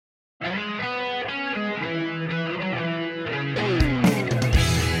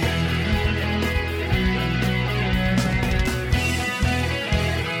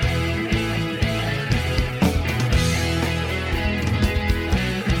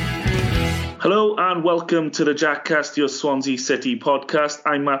Hello and welcome to the Jackcast, your Swansea City podcast.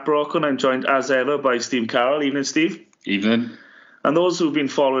 I'm Matt Brock and I'm joined as ever by Steve Carroll. Evening, Steve. Evening. And those who've been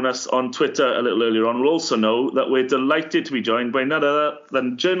following us on Twitter a little earlier on will also know that we're delighted to be joined by none other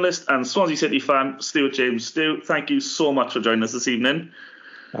than journalist and Swansea City fan, Stuart James. Stu, thank you so much for joining us this evening.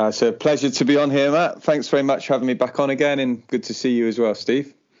 It's a pleasure to be on here, Matt. Thanks very much for having me back on again, and good to see you as well,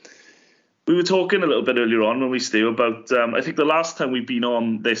 Steve. We were talking a little bit earlier on when we Stu about, I think the last time we've been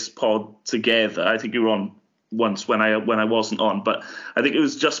on this pod together, I think you were on once when I wasn't on, but I think it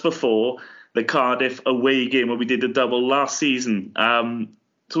was just before the Cardiff away game where we did a double last season.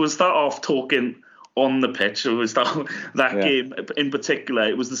 So we'll start off talking on the pitch. So we'll start that game in particular.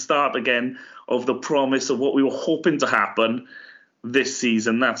 It was the start again of the promise of what we were hoping to happen this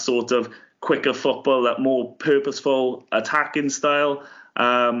season, that sort of quicker football, that more purposeful attacking style.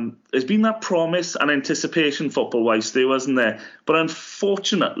 There's been that promise and anticipation football-wise, Stu, hasn't there? But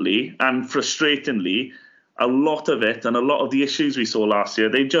unfortunately and frustratingly, a lot of it and a lot of the issues we saw last year,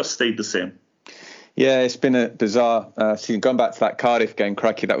 they've just stayed the same. Yeah, it's been a bizarre season. Going back to that Cardiff game,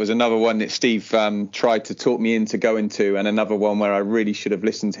 crikey, that was another one that Steve tried to talk me into going to, and another one where I really should have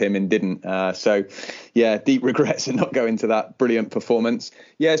listened to him and didn't. So, yeah, deep regrets at not going to that brilliant performance.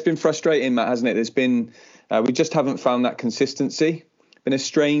 Yeah, it's been frustrating, Matt, hasn't it? There's been we just haven't found that consistency. Been a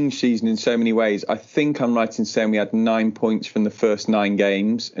strange season in so many ways. I think I'm right in saying we had 9 points from the first 9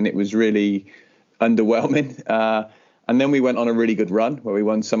 games, and it was really underwhelming. And then we went on a really good run where we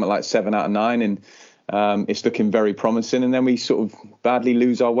won something like 7 out of 9, and it's looking very promising. And then we sort of badly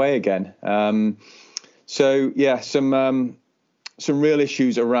lose our way again. So yeah, some real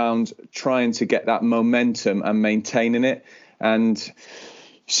issues around trying to get that momentum and maintaining it, and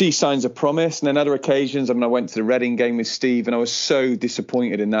see signs of promise. And then other occasions, I went to the Reading game with Steve and I was so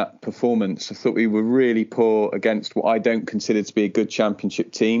disappointed in that performance. I thought we were really poor against what I don't consider to be a good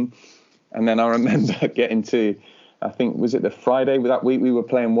championship team. And then I remember getting to, I think, was it the Friday that week, we were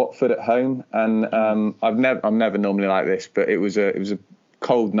playing Watford at home. And I'm never normally like this, but it was a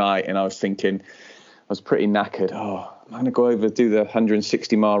cold night and I was thinking, I was pretty knackered. Oh, I'm going to go over, do the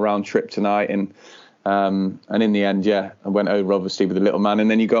 160-mile round trip tonight. And in the end, I went over obviously with the little man,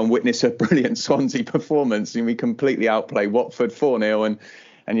 and then you go and witness a brilliant Swansea performance, and we completely outplay Watford 4-0,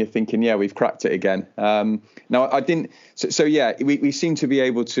 and you're thinking, yeah, we've cracked it again. Now I didn't. So we seem to be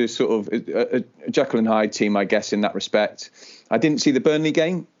able to sort of a Jekyll and Hyde team, I guess, in that respect. I didn't see the Burnley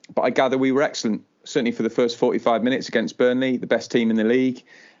game, but I gather we were excellent, certainly for the first 45 minutes against Burnley, the best team in the league.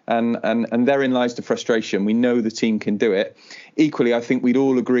 And therein lies the frustration. We know the team can do it. Equally, I think we'd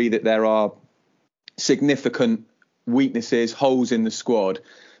all agree that there are significant weaknesses, holes in the squad,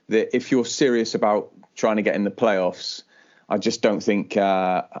 that if you're serious about trying to get in the playoffs, I just don't think.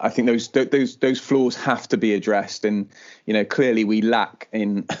 I think those flaws have to be addressed, and clearly we lack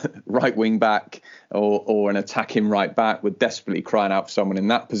in right wing back or an attacking right back. We're desperately crying out for someone in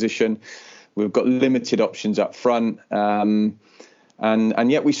that position. We've got limited options up front,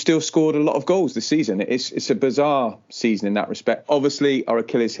 and yet we still scored a lot of goals this season. It's a bizarre season in that respect. Obviously, our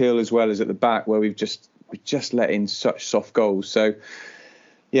Achilles heel as well is at the back, where we've just let in such soft goals. So,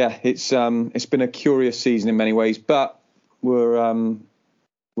 yeah, it's been a curious season in many ways, but we're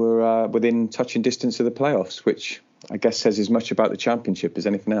within touching distance of the playoffs, which I guess says as much about the championship as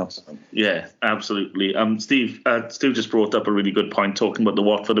anything else. Yeah, absolutely. Steve just brought up a really good point talking about the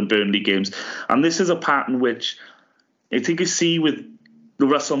Watford and Burnley games, and this is a pattern which I think you see with the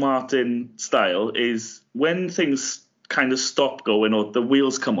Russell Martin style is when things kind of stop going or the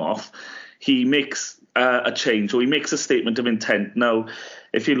wheels come off, he makes a change, or he makes a statement of intent. Now,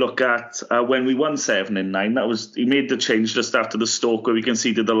 if you look at when we won 7-9, he made the change just after the Stoke where we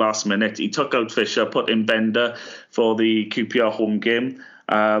conceded the last minute. He took out Fisher, put in Bender for the QPR home game.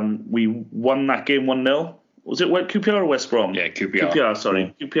 We won that game 1-0. Was it QPR or West Brom? Yeah,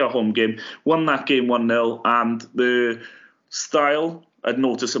 QPR. QPR home game. Won that game 1-0, and the style had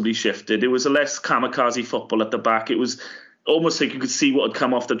noticeably shifted. It was a less kamikaze football at the back. It was almost like you could see what had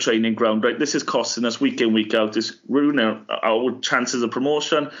come off the training ground. Right, this is costing us week in, week out. It's ruining our chances of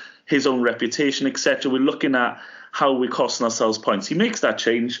promotion, his own reputation, etc. We're looking at how we're costing ourselves points. He makes that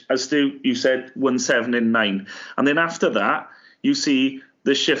change, as Stu, you said, 1-7-9. And then after that, you see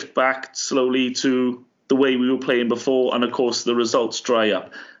the shift back slowly to the way we were playing before, and of course the results dry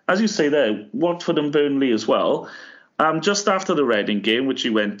up. As you say there, Watford and Burnley as well. Just after the Reading game, which he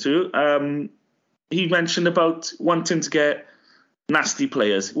went to, he mentioned about wanting to get nasty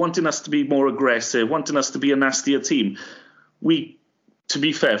players, wanting us to be more aggressive, wanting us to be a nastier team. We to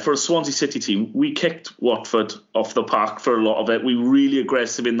be fair, for a Swansea City team, we kicked Watford off the park for a lot of it. We were really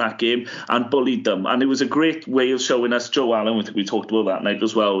aggressive in that game and bullied them. And it was a great way of showing us. Joe Allen, I think we talked about that night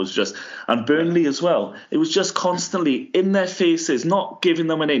as well, and Burnley as well. It was just constantly in their faces, not giving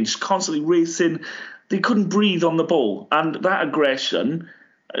them an inch, constantly racing. They couldn't breathe on the ball. And that aggression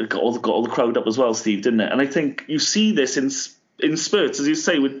got all the crowd up as well, Steve, didn't it? And I think you see this in spurts, as you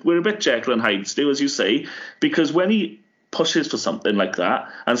say. We're a bit Jekyll and Hyde, Stu, as you say, because when he pushes for something like that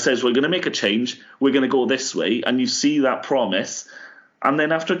and says, we're going to make a change, we're going to go this way, and you see that promise, and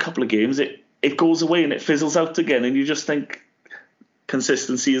then after a couple of games it goes away and it fizzles out again, and you just think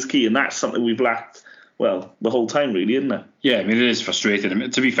consistency is key, and that's something we've lacked, well, the whole time, really, isn't it? Yeah, I mean, it is frustrating. I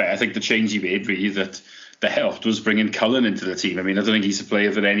mean, to be fair, I think the change he made, really, that helped was bringing Cullen into the team. I mean, I don't think he's a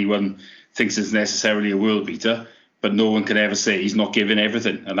player that anyone thinks is necessarily a world beater, but no one can ever say he's not giving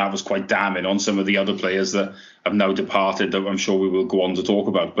everything. And that was quite damning on some of the other players that have now departed, that I'm sure we will go on to talk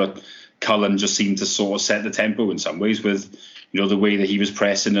about. But Cullen just seemed to sort of set the tempo in some ways with, the way that he was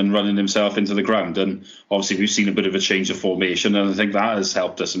pressing and running himself into the ground. And obviously we've seen a bit of a change of formation, and I think that has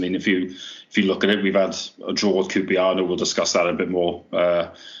helped us. I mean, if you look at it, we've had a draw with QPR, and we'll discuss that a bit more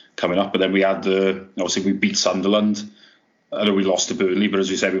coming up. But then we had obviously we beat Sunderland. I know we lost to Burnley, but as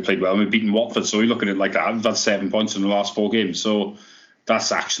we said, we played well and we've beaten Watford. So we look at it like that. We've had 7 points in the last 4 games. So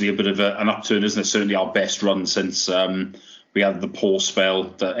that's actually a bit of an upturn, isn't it? Certainly our best run since we had the poor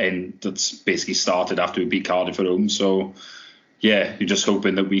spell that's basically started after we beat Cardiff at home. So, yeah, you're just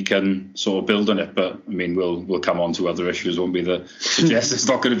hoping that we can sort of build on it. But, I mean, we'll come on to other issues, won't we? That suggest it's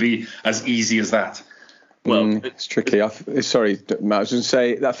not going to be as easy as that. Well, it's tricky. Sorry, Matt, I was going to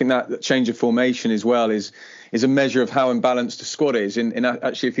say, I think that change of formation as well is a measure of how imbalanced the squad is. In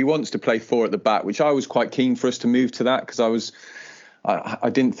actually, if he wants to play 4 at the back, which I was quite keen for us to move to that, because I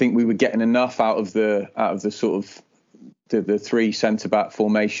didn't think we were getting enough out of the sort of the 3 centre back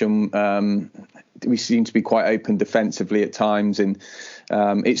formation. We seem to be quite open defensively at times, and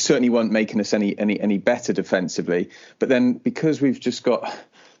it certainly wasn't making us any better defensively. But then because we've just got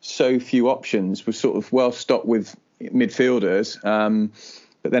so few options, we're sort of well stocked with midfielders.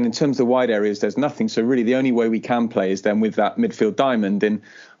 But then in terms of the wide areas, there's nothing. So really the only way we can play is then with that midfield diamond. And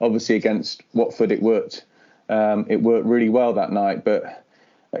obviously against Watford, it worked really well that night. But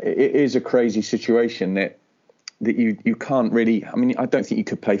it is a crazy situation that you can't really, I mean, I don't think you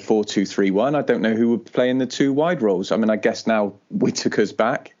could play 4-2-3-1. I don't know who would play in the 2 wide roles. I mean, I guess now Whittaker's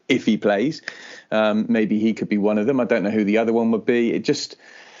back, if he plays. Maybe he could be one of them. I don't know who the other one would be. It's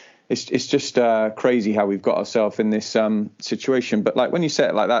just crazy how we've got ourselves in this situation. But like when you say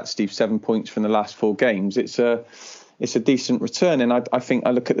it like that, Steve, 7 points from the last 4 games, it's a decent return. And I think I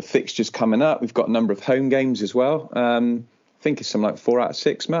look at the fixtures coming up. We've got a number of home games as well. I think it's something like 4 out of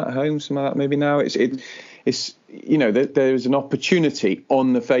 6, Matt, at home, something like that maybe now. It's there's an opportunity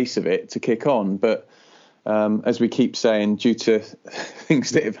on the face of it to kick on, but as we keep saying, due to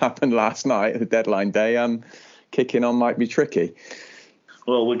things that have happened last night, the deadline day, kicking on might be tricky.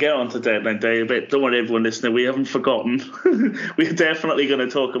 Well, we'll get on to deadline day a bit. Don't worry, everyone listening, we haven't forgotten. We're definitely going to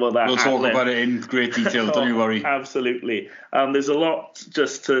talk about that. We'll talk about it in great detail. Don't you worry. Absolutely. There's a lot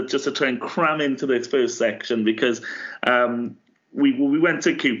just to try and cram into this first section, because we went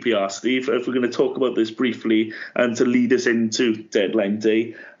to QPR, Steve, if we're going to talk about this briefly and to lead us into deadline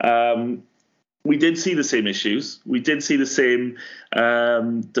day. We did see the same issues. We did see the same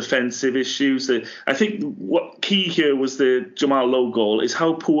defensive issues. I think what key here was the Jamal Lowe goal is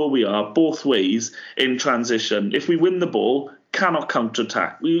how poor we are both ways in transition. If we win the ball, cannot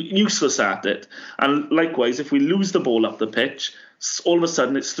counter-attack. We're useless at it. And likewise, if we lose the ball up the pitch, all of a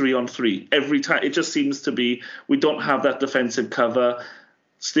sudden it's 3-on-3. Every time, it just seems to be we don't have that defensive cover.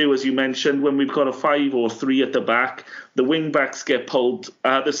 Stu, as you mentioned, when we've got a 5 or 3 at the back, the wing backs get pulled. 2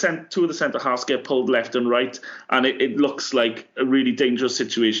 of the centre halves get pulled left and right, and it looks like a really dangerous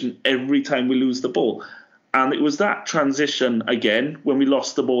situation every time we lose the ball. And it was that transition again when we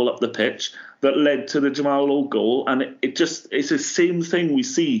lost the ball up the pitch that led to the Jamal Lowe goal, and it's the same thing we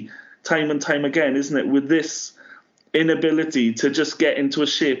see time and time again, isn't it? With this inability to just get into a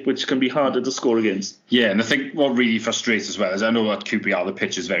shape which can be harder to score against. Yeah, and I think what really frustrates as well is, I know at QPR the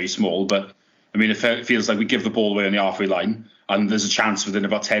pitch is very small, but I mean, it feels like we give the ball away on the halfway line and there's a chance within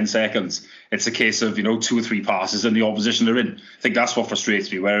about 10 seconds. It's a case of, 2 or 3 passes and the opposition are in. I think that's what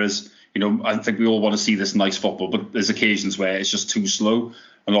frustrates me, whereas, I think we all want to see this nice football, but there's occasions where it's just too slow.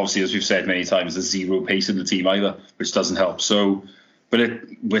 And obviously, as we've said many times, there's 0 pace in the team either, which doesn't help. So, but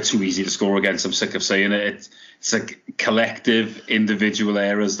we're too easy to score against. I'm sick of saying it. It's like collective, individual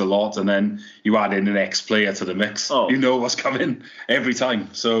errors, the lot, and then you add in an ex-player to the mix. You know what's coming every time.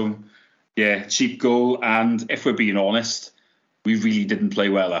 So, yeah, cheap goal. And if we're being honest, we really didn't play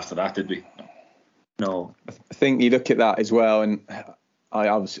well after that, did we? No. I think you look at that as well, and I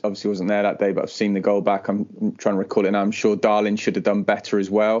obviously wasn't there that day, but I've seen the goal back. I'm trying to recall it now. I'm sure Darling should have done better as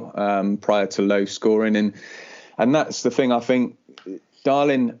well prior to low scoring, and that's the thing. I think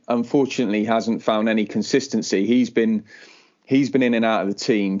Darling unfortunately hasn't found any consistency. He's been in and out of the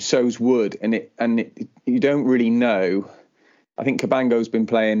team. So's Wood, and you don't really know. I think Cabango's been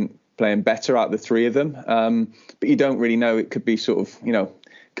playing better out of the three of them, but you don't really know. It could be sort of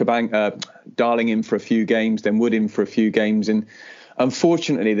Darling in for a few games, then Wood in for a few games, and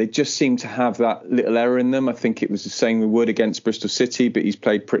unfortunately they just seem to have that little error in them. I think it was the same with Wood against Bristol City, but he's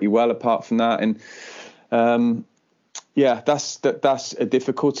played pretty well apart from that, and that's a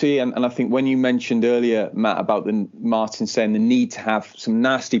difficulty. And I think when you mentioned earlier, Matt, about Martin saying the need to have some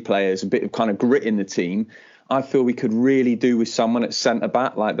nasty players, a bit of kind of grit in the team, I feel we could really do with someone at centre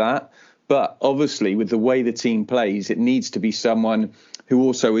back like that. But obviously, with the way the team plays, it needs to be someone who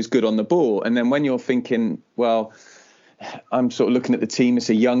also is good on the ball. And then when you're thinking, well, I'm sort of looking at the team, it's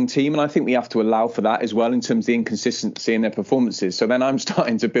a young team, and I think we have to allow for that as well in terms of the inconsistency in their performances. So then I'm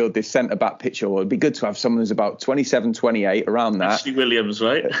starting to build this centre-back picture. Well, it'd be good to have someone who's about 27, 28, around that. Ashley Williams,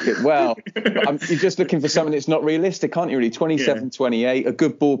 right? Well, you're just looking for something that's not realistic, aren't you, really? 27, 28, a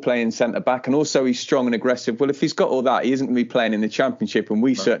good ball-playing centre-back, and also he's strong and aggressive. Well, if he's got all that, he isn't going to be playing in the Championship, and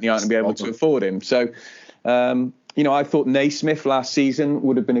we certainly aren't going to be able to afford him. So, I thought Naismith last season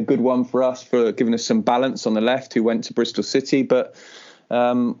would have been a good one for us, for giving us some balance on the left, who went to Bristol City. But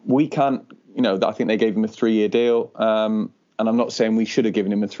we can't, I think they gave him a 3-year deal. And I'm not saying we should have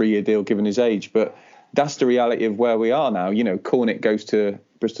given him a 3-year deal given his age, but that's the reality of where we are now. Cornick goes to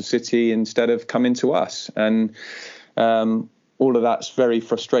Bristol City instead of coming to us. And all of that's very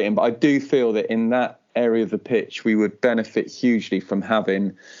frustrating. But I do feel that in that area of the pitch, we would benefit hugely from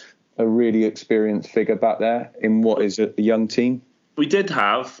having a really experienced figure back there in what is a young team. We did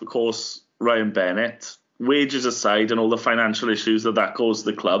have, of course, Ryan Bennett, wages aside and all the financial issues that caused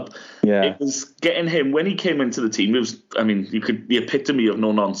the club. Yeah. It was getting him, when he came into the team, it was, the epitome of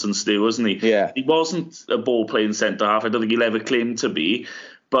no nonsense, Stu, wasn't he? Yeah. He wasn't a ball playing centre half. I don't think he'll ever claim to be.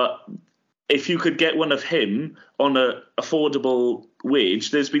 But if you could get one of him on an affordable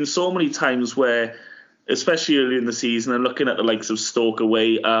wage, there's been so many times where, especially early in the season, and looking at the likes of Stoke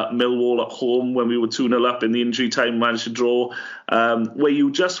away, Millwall at home when we were 2-0 up in the injury time, managed to draw, where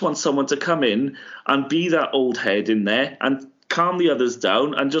you just want someone to come in and be that old head in there and calm the others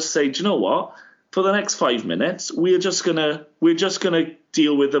down and just say, do you know what? For the next 5 minutes, we're just gonna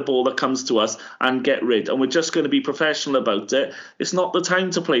deal with the ball that comes to us and get rid, and we're just going to be professional about it. It's not the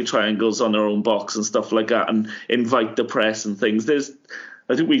time to play triangles on our own box and stuff like that and invite the press and things.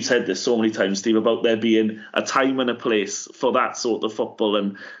 I think we've said this so many times, Steve, about there being a time and a place for that sort of football.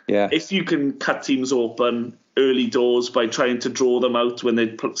 And if you can cut teams open early doors by trying to draw them out when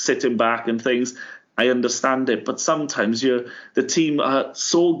they're sitting back and things, I understand it. But sometimes the team are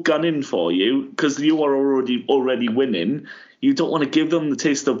so gunning for you because you are already winning. You don't want to give them the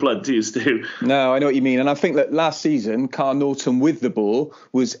taste of blood, do you, Stu? No, I know what you mean. And I think that last season, Carl Norton with the ball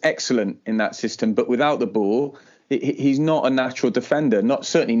was excellent in that system. But without the ball, he's not a natural defender,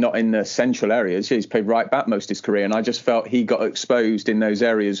 certainly not in the central areas. He's played right back most of his career, and I just felt he got exposed in those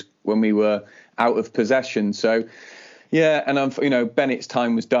areas when we were out of possession. So, and Bennett's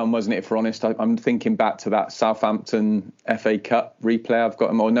time was done, wasn't it? If we're honest, I'm thinking back to that Southampton FA Cup replay. I've got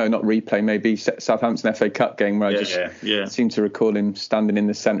him, or no, not replay, maybe Southampton FA Cup game where I seem to recall him standing in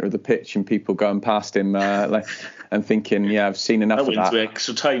the centre of the pitch and people going past him and thinking, I've seen enough of that. That went to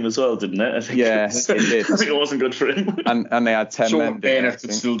extra time as well, didn't it? I think it did. I think it wasn't good for him. And they had 10 men. Bennett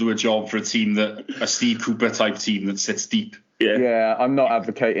could still do a job for a Steve Cooper type team that sits deep. Yeah, I'm not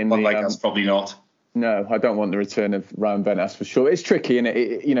advocating. That's probably not. No, I don't want the return of Ryan Bennett, that's for sure. It's tricky, and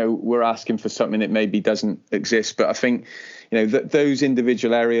we're asking for something that maybe doesn't exist. But I think, those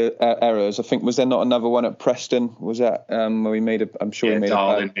individual errors. I think, was there not another one at Preston? Was that where we made I'm sure he made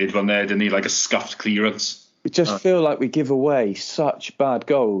Darling made one there, didn't he? Like a scuffed clearance. We just feel like we give away such bad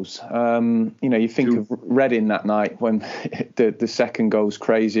goals. You think of Reading that night when the second goal's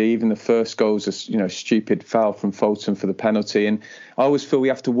crazy. Even the first goal's a stupid foul from Fulton for the penalty. And I always feel we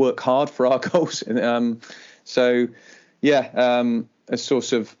have to work hard for our goals. A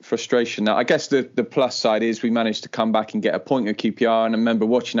source of frustration. Now, I guess the plus side is we managed to come back and get a point at QPR. And I remember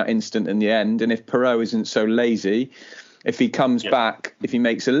watching that instant in the end. And if Perot isn't so lazy, if he comes back, if he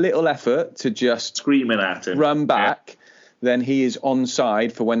makes a little effort to just screaming at him, run back, then he is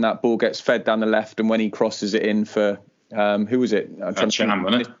onside for when that ball gets fed down the left and when he crosses it in for who was it? Cham,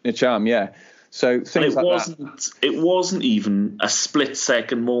 wasn't it? Cham, yeah. So things it wasn't even a split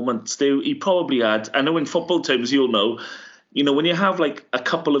second moment, Stu. He probably had. I know in football terms, you'll know. when you have like a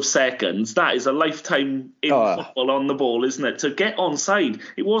couple of seconds, that is a lifetime in football on the ball, isn't it? To get onside,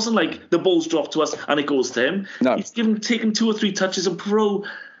 it wasn't like the ball's dropped to us and it goes to him. No. He's taken 2 or 3 touches, and Perot.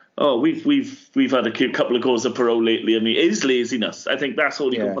 Oh, we've had a couple of goals of Perot lately. I mean, it is laziness. I think that's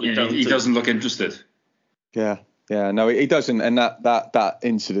all you can put it down to. He doesn't look interested. Yeah, no, he doesn't, and that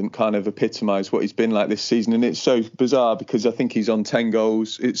incident kind of epitomised what he's been like this season, and it's so bizarre because I think he's on 10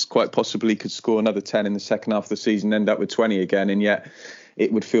 goals. It's quite possible he could score another 10 in the second half of the season, end up with 20 again, and yet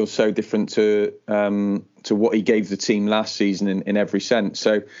it would feel so different to what he gave the team last season in every sense.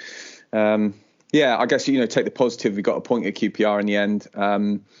 So, I guess take the positive. We got a point at QPR in the end,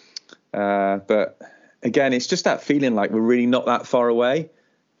 but again, it's just that feeling like we're really not that far away.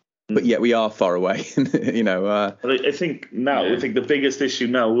 But yet we are far away, I think the biggest issue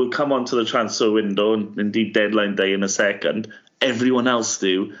now, we'll come on to the transfer window and indeed deadline day in a second. Everyone else,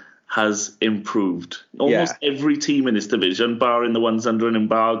 has improved. Almost every team in this division, barring the ones under an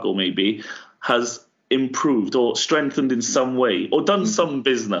embargo maybe, has improved or strengthened in some way or done some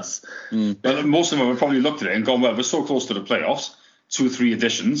business. But most of them have probably looked at it and gone, well, we're so close to the playoffs, 2 or 3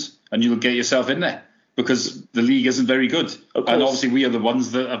 additions, and you'll get yourself in there. Because the league isn't very good. And obviously we are the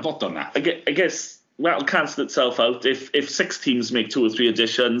ones that have not done that. I guess that'll cancel itself out. If 6 teams make 2 or 3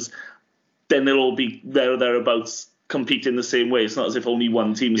 additions, then they'll all be there or thereabouts competing the same way. It's not as if only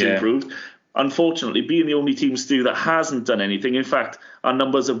one team's improved. Unfortunately, being the only team, Stu, that hasn't done anything, in fact, our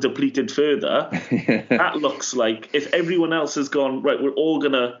numbers have depleted further. That looks like if everyone else has gone, right, we're all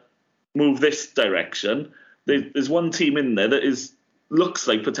going to move this direction, there's one team in there that looks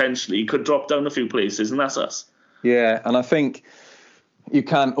like potentially could drop down a few places, and that's us. Yeah, and I think you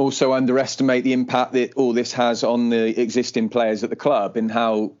can't also underestimate the impact that all this has on the existing players at the club and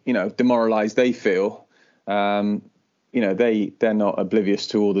how demoralised they feel. They're not oblivious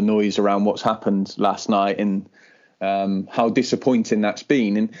to all the noise around what's happened last night and how disappointing that's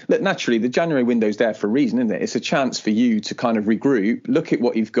been. And look, naturally, the January window's there for a reason, isn't it? It's a chance for you to kind of regroup, look at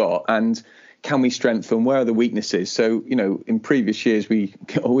what you've got, and can we strengthen? Where are the weaknesses? So, in previous years, we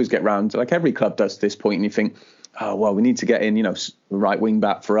always get round, like every club does at this point, and you think, oh, well, we need to get in, a right wing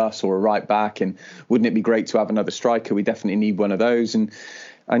back for us or a right back. And wouldn't it be great to have another striker? We definitely need one of those.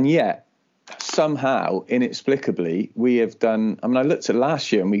 And yet, somehow, inexplicably, we have done. I mean, I looked at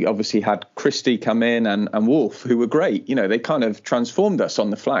last year and we obviously had Christie come in and Wolf, who were great. They kind of transformed us on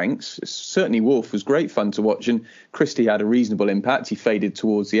the flanks. Certainly, Wolf was great fun to watch, and Christie had a reasonable impact. He faded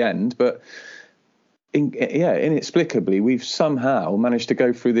towards the end, but inexplicably, we've somehow managed to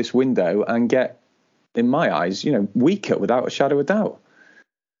go through this window and get, in my eyes, weaker without a shadow of doubt.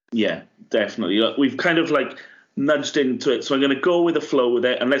 Yeah, definitely. Look, we've kind of nudged into it, so I'm going to go with the flow with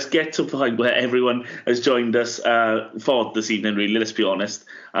it, and let's get to the point where everyone has joined us for this evening. Really, let's be honest.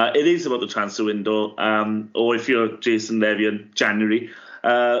 It is about the transfer window, or if you're Jason Levy in January.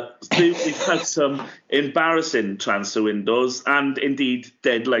 We've had some embarrassing transfer windows and indeed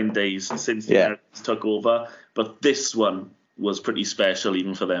deadline days since the Americans took over, but this one was pretty special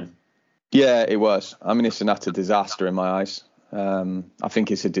even for them. Yeah, it was. I mean, it's an utter disaster in my eyes. I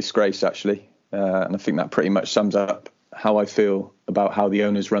think it's a disgrace, actually, and I think that pretty much sums up how I feel about how the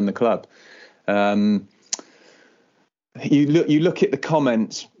owners run the club. You look at the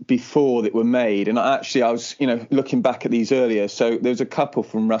comments before that were made, and I was looking back at these earlier. So there's a couple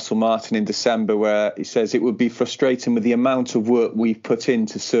from Russell Martin in December where he says it would be frustrating with the amount of work we've put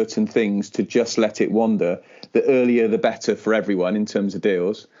into certain things to just let it wander. The earlier the better for everyone in terms of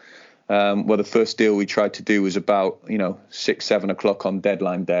deals. The first deal we tried to do was about 6-7 o'clock on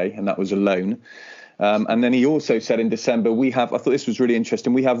deadline day, and that was a loan. And then he also said in December I thought this was really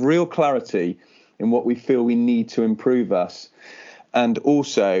interesting. We have real clarity in what we feel we need to improve us. And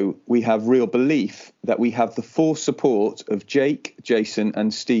also we have real belief that we have the full support of Jake, Jason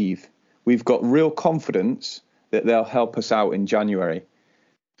and Steve. We've got real confidence that they'll help us out in January.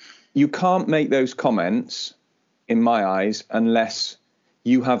 You can't make those comments, in my eyes, unless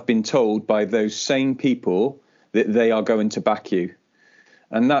you have been told by those same people that they are going to back you.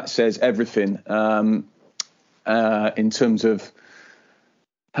 And that says everything in terms of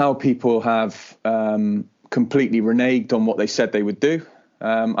how people have completely reneged on what they said they would do.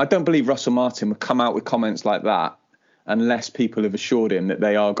 I don't believe Russell Martin would come out with comments like that unless people have assured him that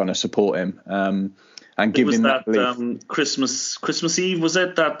they are going to support him and give him that belief. Christmas Eve, was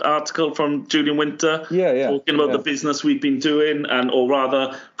it, that article from Julian Winter? Talking about the business we'd been doing or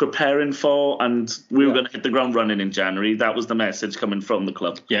rather preparing for, and we were going to hit the ground running in January. That was the message coming from the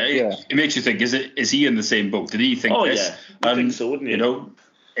club. It makes you think, is he in the same boat? Did he think this? I think so, wouldn't you?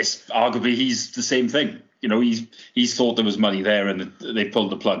 It's arguably he's the same thing. He's thought there was money there and they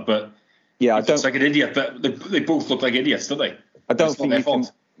pulled the plug, but Yeah, he looks like an idiot, but they both look like idiots, don't they? I don't think you can.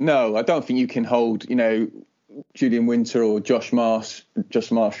 No, I don't think you can hold, Julian Winter or Josh Marsh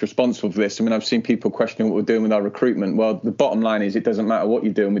responsible for this. I mean, I've seen people questioning what we're doing with our recruitment. Well, the bottom line is it doesn't matter what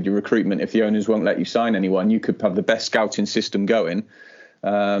you're doing with your recruitment if the owners won't let you sign anyone. You could have the best scouting system going.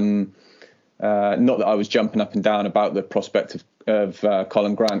 Not that I was jumping up and down about the prospect of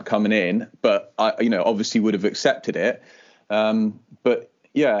Colin Grant coming in, but I, obviously would have accepted it. But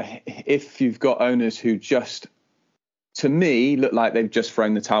yeah, if you've got owners who just, to me, look like they've just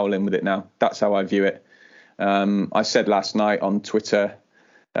thrown the towel in with it now. That's how I view it. I said last night on Twitter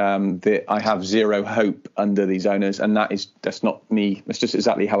that I have zero hope under these owners, and that's not me. That's just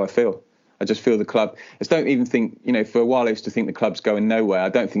exactly how I feel. I just feel the club. I don't even think, for a while I used to think the club's going nowhere. I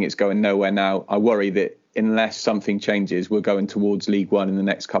don't think it's going nowhere now. I worry that unless something changes, we're going towards League One in the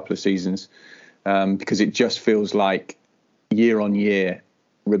next couple of seasons, because it just feels like year on year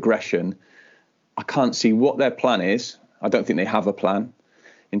regression. I can't see what their plan is. I don't think they have a plan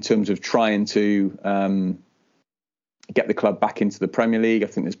in terms of trying to get the club back into the Premier League. I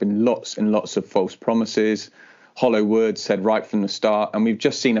think there's been lots and lots of false promises, hollow words said right from the start. And we've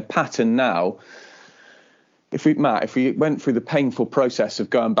just seen a pattern now. If we went through the painful process of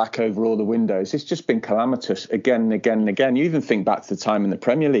going back over all the windows, it's just been calamitous again and again and again. You even think back to the time in the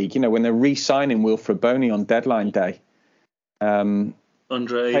Premier League, when they're re-signing Wilfred Boney on deadline day.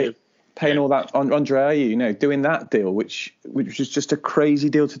 Andre paying all that on Andre Ayew, doing that deal, which was just a crazy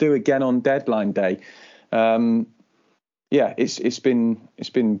deal to do again on deadline day. It's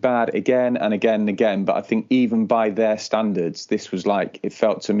been bad again and again and again. But I think even by their standards, this was it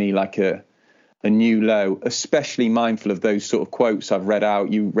felt to me like a new low, especially mindful of those sort of quotes I've read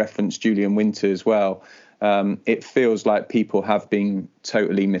out. You referenced Julian Winter as well. It feels like people have been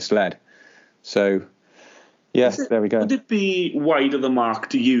totally misled. So, yes, there we go. Would it be wide of the mark,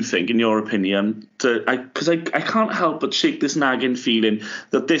 do you think, in your opinion? Because I can't help but shake this nagging feeling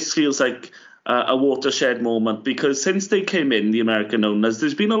that this feels like a watershed moment, because since they came in, the American owners,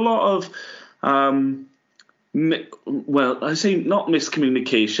 there's been a lot of, I say not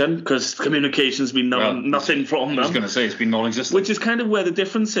miscommunication, because communication's been nothing from them. I was going to say it's been non-existent. Which is kind of where the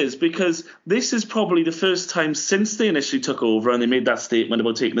difference is, because this is probably the first time since they initially took over and they made that statement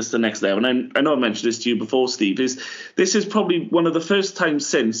about taking us to the next level. And I know I mentioned this to you before, Steve, this is probably one of the first times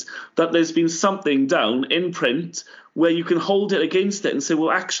since that there's been something down in print where you can hold it against it and say, well,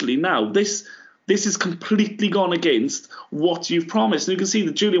 actually now this is completely gone against what you've promised. And you can see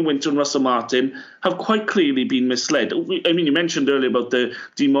that Julian Winter and Russell Martin have quite clearly been misled. I mean, you mentioned earlier about the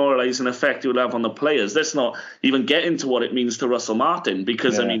demoralising effect it will have on the players. Let's not even get into what it means to Russell Martin,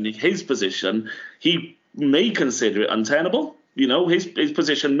 because, I mean, his position, he may consider it untenable. His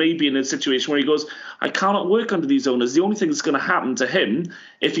position may be in a situation where he goes, I cannot work under these owners. The only thing that's going to happen to him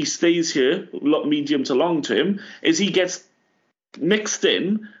if he stays here, medium to long term, is he gets mixed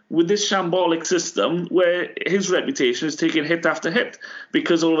in with this shambolic system where his reputation is taking hit after hit,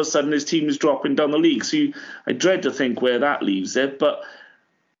 because all of a sudden his team is dropping down the league. So I dread to think where that leaves it. But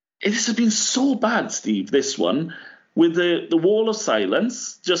this has been so bad, Steve, this one, with the wall of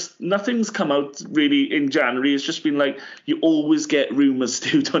silence. Just nothing's come out really in January. It's just been like, you always get rumours,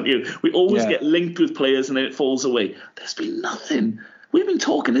 Stu, don't you? We always get linked with players and then it falls away. There's been nothing. We've been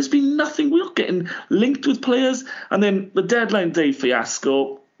talking, there's been nothing. We're not getting linked with players. And then the deadline day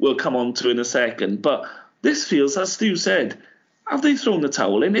fiasco, we'll come on to in a second. But this feels, as Stu said, have they thrown the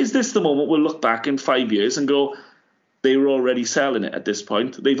towel in? Is this the moment we'll look back in 5 years and go, they were already selling it at this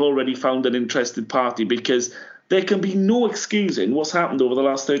point? They've already found an interested party, because there can be no excusing what's happened over the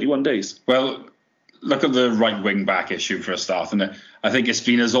last 31 days. Well, look at the right wing back issue for a start. And I think it's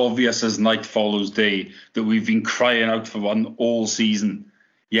been as obvious as night follows day that we've been crying out for one all season.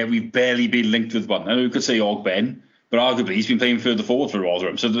 Yet we've barely been linked with one. I know you could say Ben, but arguably he's been playing further forward for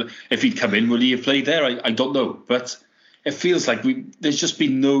Rotherham. So if he'd come in, would he have played there? I don't know. But it feels like there's just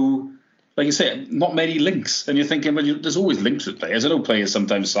been no, like you say, not many links. And you're thinking, well, there's always links with players. I know players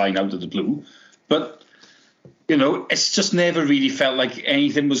sometimes sign out of the blue. But it's just never really felt like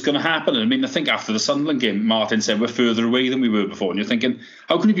anything was going to happen. I mean, I think after the Sunderland game, Martin said we're further away than we were before. And you're thinking,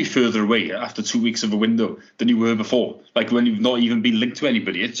 how can you be further away after 2 weeks of a window than you were before? Like when you've not even been linked to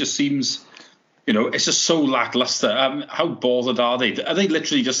anybody. It just seems, it's just so lacklustre. How bothered are they? Are they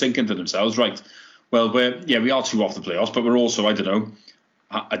literally just thinking to themselves, right, well, we are 2 off the playoffs, but we're also, I don't know,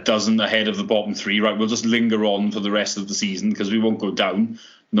 a dozen ahead of the bottom 3, right? We'll just linger on for the rest of the season because we won't go down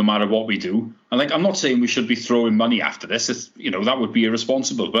no matter what we do. And I'm not saying we should be throwing money after this. It's, that would be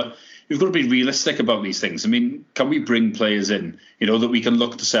irresponsible. But you've got to be realistic about these things. I mean, can we bring players in, that we can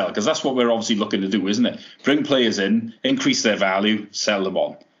look to sell? Because that's what we're obviously looking to do, isn't it? Bring players in, increase their value, sell them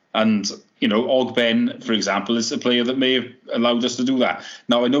on. And, Ogben, for example, is a player that may have allowed us to do that.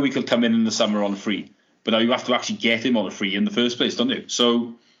 Now, I know he could come in the summer on a free, but now you have to actually get him on a free in the first place, don't you?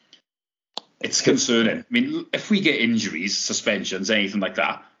 So it's concerning. I mean, if we get injuries, suspensions, anything like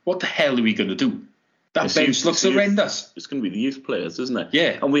that, what the hell are we going to do? That bench looks horrendous. It's going to be the youth players, isn't it?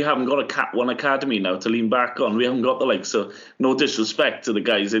 Yeah. And we haven't got a Cat 1 academy now to lean back on. We haven't got the likes. So no disrespect to the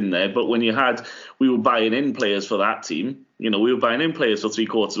guys in there, but when we were buying in players for that team. We were buying in players for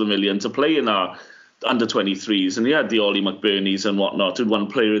 $750,000 to play in our under 23s, and you had the Ollie McBurneys and whatnot, who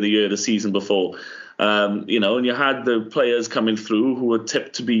won Player of the Year the season before. And you had the players coming through who were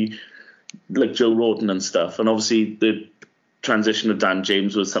tipped to be like Joe Roden and stuff. And obviously the transition of Dan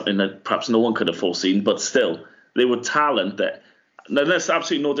James was something that perhaps no one could have foreseen, but still, they were talent that. Now, there's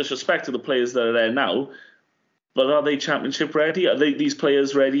absolutely no disrespect to the players that are there now, but are they championship ready? Are these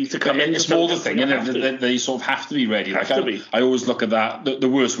players ready to come in? It's more the thing, and they sort of have to be ready. I always look at that. The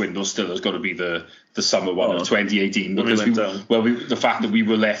worst window still has got to be the summer one of 2018, because the fact that we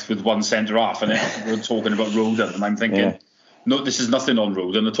were left with one centre half, and we're talking about Roden, and I'm thinking, no, this is nothing on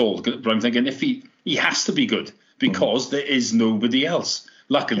Roden at all. But I'm thinking if he has to be good, because there is nobody else.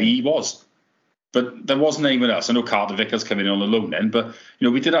 Luckily, he was. But there wasn't anyone else. I know Carter Vickers coming in on a loan then, but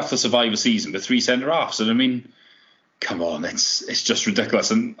we did have to survive a season with 3 centre halves. And I mean, come on, it's just ridiculous.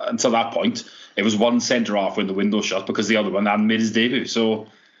 And until that point, it was one centre half when the window shut because the other one hadn't made his debut. So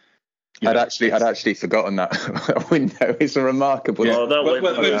I'd actually forgotten that window. It's a remarkable. Yeah.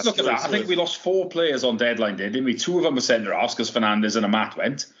 Look at that. I think we lost 4 players on deadline day, didn't we? 2 of them were centre halves because Fernandes and Amat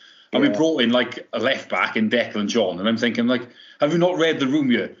went. And we brought in like a left back in Declan John. And I'm thinking, like, have you not read the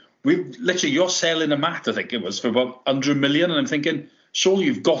room yet? You're selling Amat, I think it was, for about 100 million. And I'm thinking, surely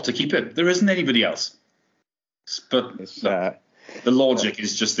you've got to keep him. There isn't anybody else. But the logic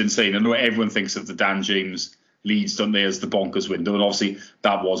is just insane. I know everyone thinks of the Dan James Leeds, don't they, as the bonkers window. And obviously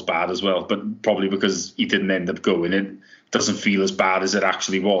that was bad as well. But probably because he didn't end up going, it doesn't feel as bad as it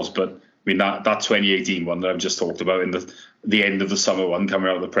actually was. But I mean, that 2018 one that I've just talked about in the end of the summer one coming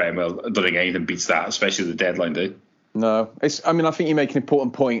out of the Prem, well, I don't think anything beats that, especially the deadline day. No, I think you make an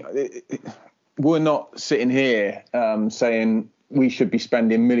important point. We're not sitting here saying we should be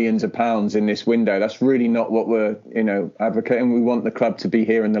spending millions of pounds in this window. That's really not what we're, advocating. We want the club to be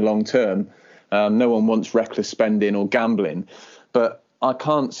here in the long term. No one wants reckless spending or gambling. But I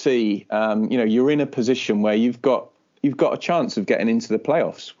can't see, you're in a position where you've got a chance of getting into the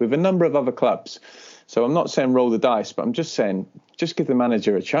playoffs with a number of other clubs. So I'm not saying roll the dice, but I'm just saying just give the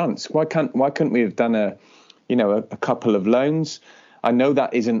manager a chance. Why couldn't we have done a couple of loans? I know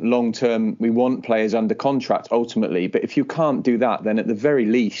that isn't long term. We want players under contract ultimately, but if you can't do that, then at the very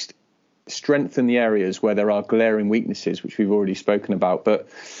least strengthen the areas where there are glaring weaknesses, which we've already spoken about. But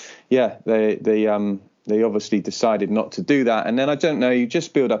yeah, they obviously decided not to do that. And then I don't know, you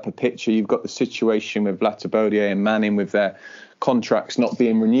just build up a picture. You've got the situation with Latabodier and Manning with their contracts not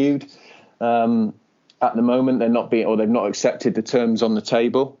being renewed. At the moment, they've not accepted the terms on the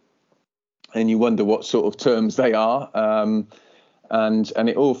table. And you wonder what sort of terms they are. And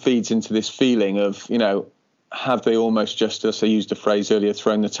it all feeds into this feeling of, have they almost just, as I used a phrase earlier,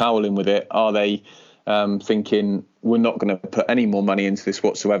 thrown the towel in with it? Are they thinking we're not going to put any more money into this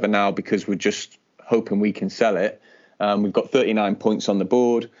whatsoever now because we're just hoping we can sell it? We've got 39 points on the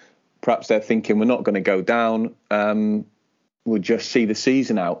board. Perhaps they're thinking we're not going to go down. We'll just see the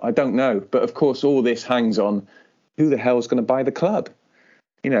season out. I don't know. But of course, all this hangs on who the hell's going to buy the club.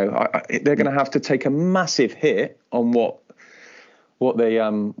 They're going to have to take a massive hit on what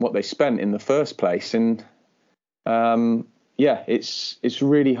they spent in the first place. And it's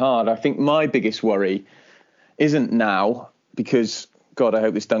really hard. I think my biggest worry isn't now because, God, I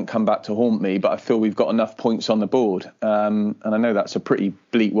hope this don't come back to haunt me, but I feel we've got enough points on the board. And I know that's a pretty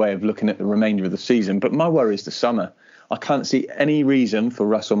bleak way of looking at the remainder of the season, but my worry is the summer. I can't see any reason for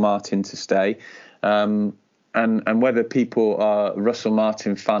Russell Martin to stay. And whether people are Russell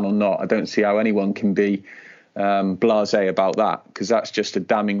Martin fan or not, I don't see how anyone can be blasé about that, because that's just a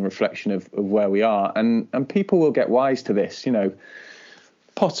damning reflection of where we are. And people will get wise to this.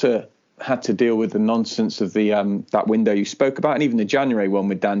 Potter had to deal with the nonsense of the that window you spoke about, and even the January one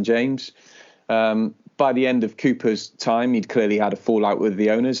with Dan James. By the end of Cooper's time, he'd clearly had a fallout with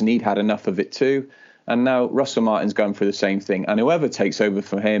the owners, and he'd had enough of it too. And now Russell Martin's going through the same thing, and whoever takes over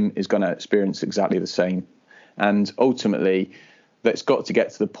from him is going to experience exactly the same. And ultimately, that's got to get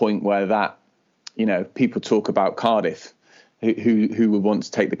to the point where that, people talk about Cardiff, who would want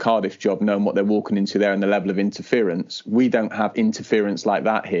to take the Cardiff job, knowing what they're walking into there and the level of interference. We don't have interference like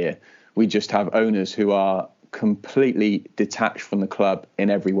that here. We just have owners who are completely detached from the club in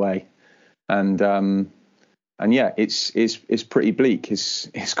every way. And yeah, it's pretty bleak.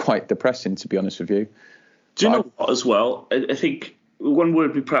 It's quite depressing, to be honest with you. Do you know what, as well? I think one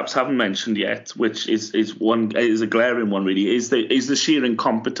word we perhaps haven't mentioned yet, which is a glaring one really, is the sheer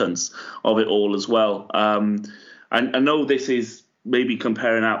incompetence of it all as well. And I know this is maybe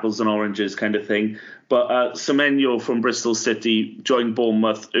comparing apples and oranges kind of thing, but Semenyo from Bristol City joined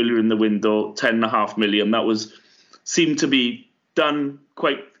Bournemouth earlier in the window, $10.5 million. That seemed to be done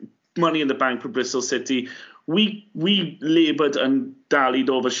quite money in the bank for Bristol City. We laboured and dallied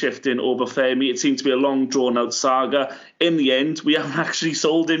over shifting Obafemi. It seemed to be a long, drawn-out saga. In the end, we haven't actually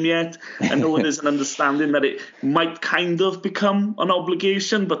sold him yet. I know there's an understanding that it might kind of become an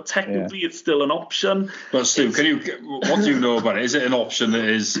obligation, but technically it's still an option. Well, Stu, what do you know about it? Is it an option that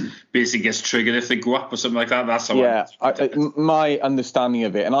is basically gets triggered if they go up or something like that? That's how my understanding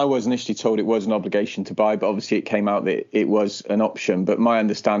of it, and I was initially told it was an obligation to buy, but obviously it came out that it was an option. But my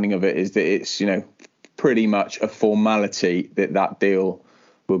understanding of it is that it's, pretty much a formality that deal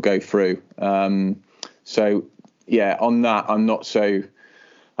will go through. So yeah, on that, I'm not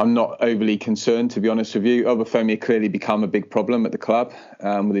overly concerned, to be honest with you. Obafemi had clearly become a big problem at the club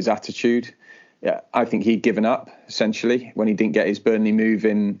with his attitude. Yeah, I think he'd given up essentially when he didn't get his Burnley move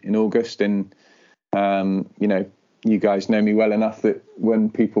in August. And you guys know me well enough that when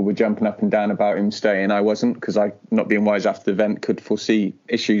people were jumping up and down about him staying, I wasn't, because I, not being wise after the event, could foresee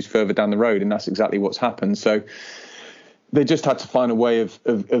issues further down the road, and that's exactly what's happened. So they just had to find a way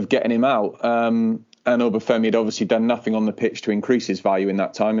of getting him out. And Obafemi had obviously done nothing on the pitch to increase his value in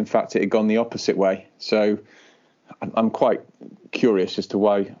that time. In fact, it had gone the opposite way. So I'm quite curious as to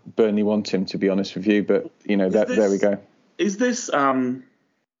why Burnley want him, to be honest with you. But, there we go. Is this...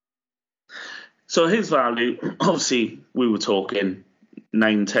 So his value, obviously, we were talking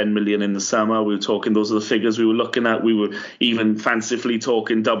 9-10 million in the summer. We were talking, those are the figures we were looking at. We were even fancifully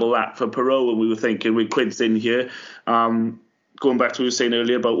talking double that for Perot, and we were thinking we're quids in here. Going back to what we were saying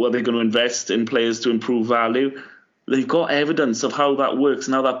earlier about what they're going to invest in players to improve value. They've got evidence of how that works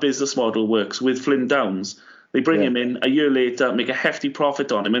and how that business model works with Flynn Downs. They bring him in a year later, make a hefty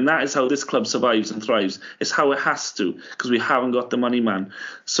profit on him, and that is how this club survives and thrives. It's how it has to, because we haven't got the money, man.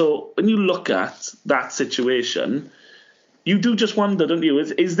 So when you look at that situation, you do just wonder, don't you?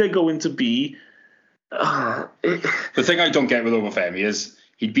 Is there going to be... The thing I don't get with Obafemi is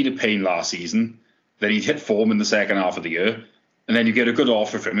he'd been a pain last season, then he'd hit form in the second half of the year, and then you get a good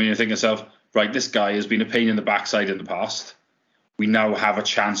offer from him, and you think to yourself, right, this guy has been a pain in the backside in the past. We now have a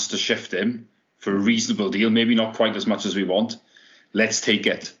chance to shift him for a reasonable deal, maybe not quite as much as we want. Let's take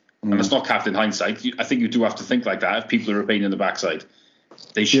it. And it's not Captain Hindsight. I think you do have to think like that. If people are a pain in the backside,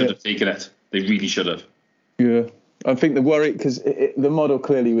 they should have taken it. They really should have. Yeah, I think the worry, because the model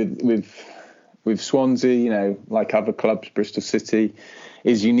clearly with Swansea, like other clubs, Bristol City,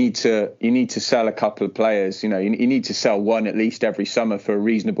 is you need to sell a couple of players. You need to sell one at least every summer for a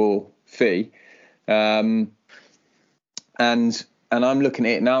reasonable fee. And I'm looking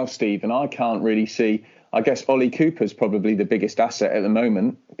at it now, Steve, and I can't really see. I guess Ollie Cooper's probably the biggest asset at the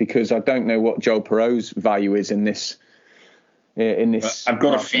moment, because I don't know what Joel Perot's value is in this. I've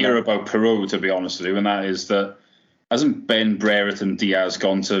got a fear about Perot, to be honest with you, and that is that hasn't Ben Brereton Diaz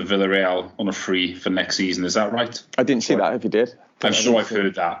gone to Villarreal on a free for next season? Is that right? I didn't see that. If you did, I'm sure I've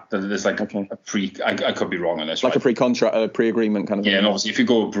heard that there's like a pre. I could be wrong on this. Like a pre-contract, a pre-agreement kind of thing. Yeah, and obviously if you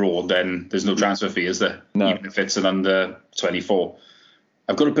go abroad, then there's no transfer fee, is there? No. Even if it's an under 24.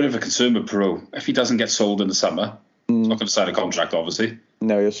 I've got a bit of a concern with Perot. If he doesn't get sold in the summer, he's not going to sign a contract, obviously.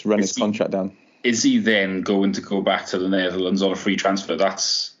 No, he'll just run his contract down. Is he then going to go back to the Netherlands on a free transfer?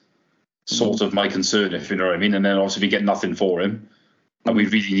 That's sort of my concern, if you know what I mean. And then obviously we get nothing for him, and we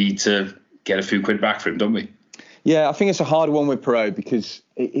really need to get a few quid back for him, don't we? Yeah, I think it's a hard one with Perot, because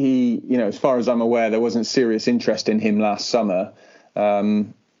he, as far as I'm aware, there wasn't serious interest in him last summer.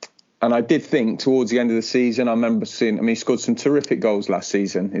 And I did think towards the end of the season, I remember seeing, he scored some terrific goals last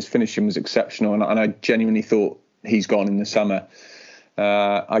season. His finishing was exceptional, and I genuinely thought he's gone in the summer.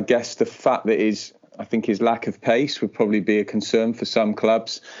 I guess the fact that his lack of pace would probably be a concern for some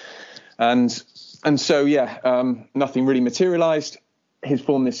clubs. And so, nothing really materialised. His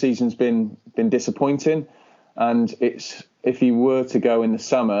form this season's been disappointing. And if he were to go in the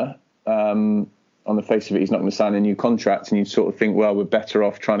summer, on the face of it, he's not going to sign a new contract, and you sort of think, well, we're better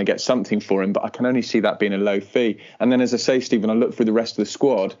off trying to get something for him. But I can only see that being a low fee. And then, as I say, Stephen, I look through the rest of the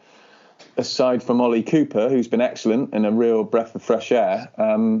squad, aside from Ollie Cooper, who's been excellent and a real breath of fresh air,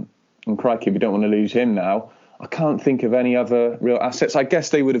 and crikey, we don't want to lose him now. I can't think of any other real assets. I guess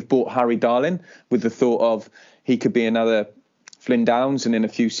they would have bought Harry Darling with the thought of he could be another Flynn Downs and in a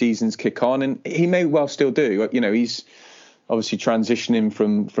few seasons kick on, and he may well still do. obviously transitioning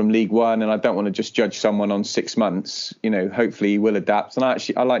from League One, and I don't want to just judge someone on 6 months. Hopefully he will adapt. And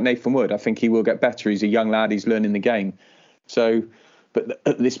I like Nathan Wood. I think he will get better. He's a young lad. He's learning the game. So, but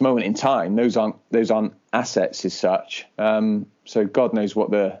at this moment in time, those aren't assets as such. So God knows what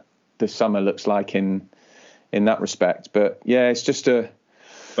the summer looks like in that respect. But yeah, it's just a.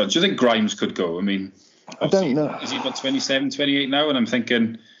 But do you think Grimes could go? I mean, I don't know. Is he about 27, 28 now? And I'm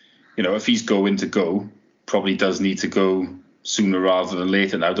thinking, if he's going to go, probably does need to go sooner rather than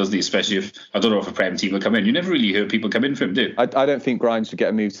later now, doesn't he? Especially if, I don't know if a Prem team will come in. You never really heard people come in for him, do you? I don't think Grimes would get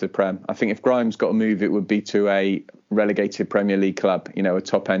a move to the Prem. I think if Grimes got a move, it would be to a relegated Premier League club, a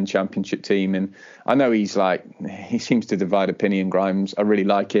top-end Championship team. And I know he seems to divide opinion, Grimes. I really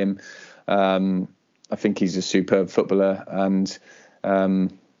like him. I think he's a superb footballer, and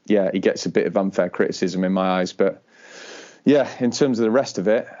he gets a bit of unfair criticism in my eyes. But yeah, in terms of the rest of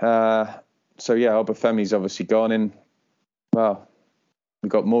it, Obafemi's obviously gone in. Well,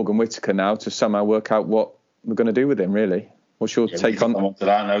 we've got Morgan Whittaker now to somehow work out what we're going to do with him, really. What's your take on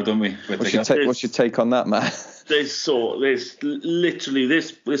that now, don't we? What's your take on that, Matt? This literally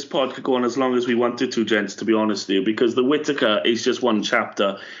this pod could go on as long as we wanted to, gents, to be honest with you, because the Whittaker is just one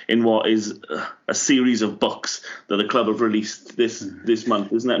chapter in what is a series of books that the club have released this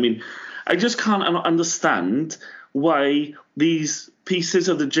month, isn't it? I mean, I just can't understand why these pieces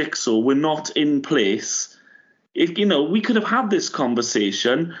of the jigsaw were not in place. If we could have had this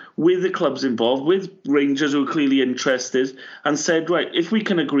conversation with the clubs involved, with Rangers who are clearly interested, and said, right, if we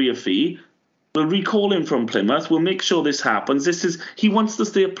can agree a fee, we'll recall him from Plymouth. We'll make sure this happens. He wants to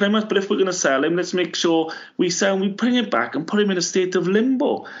stay at Plymouth, but if we're going to sell him, let's make sure we sell him. We bring him back and put him in a state of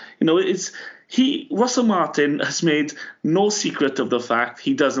limbo. Russell Martin has made no secret of the fact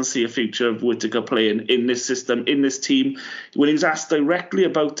he doesn't see a future of Whittaker playing in this system, in this team. When he was asked directly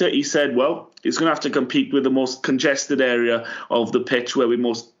about it, he said, well, he's going to have to compete with the most congested area of the pitch where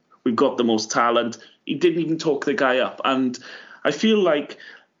we've got the most talent. He didn't even talk the guy up. And I feel like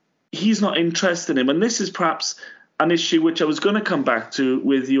he's not interested in him. And this is perhaps an issue which I was going to come back to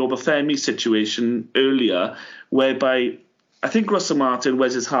with the Obafemi situation earlier, whereby I think Russell Martin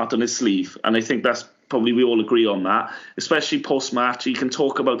wears his heart on his sleeve, and I think that's probably, we all agree on that, especially post-match. He can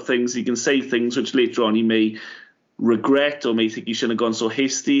talk about things, he can say things which later on he may regret or may think he shouldn't have gone so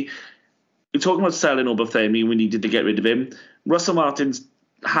hasty. We're talking about selling Obafemi, we needed to get rid of him. Russell Martin's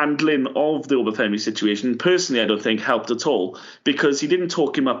handling of the Obafemi situation, personally, I don't think helped at all, because he didn't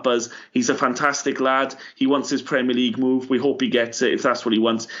talk him up as he's a fantastic lad, he wants his Premier League move, we hope he gets it if that's what he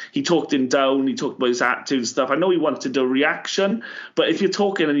wants. He talked him down, he talked about his attitude and stuff. I know he wanted a reaction, but if you're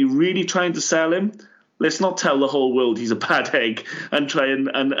talking and you're really trying to sell him, let's not tell the whole world he's a bad egg and try and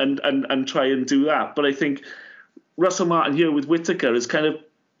do that. But I think Russell Martin here with Whittaker has kind of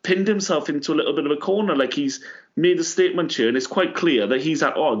pinned himself into a little bit of a corner. Like, he's made a statement here, and it's quite clear that he's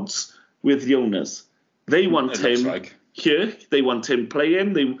at odds with the owners. They want him here, they want him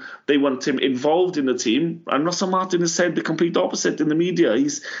playing, they want him involved in the team, and Russell Martin has said the complete opposite in the media.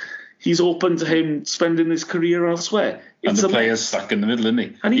 He's open to him spending his career elsewhere. And the player's stuck in the middle, isn't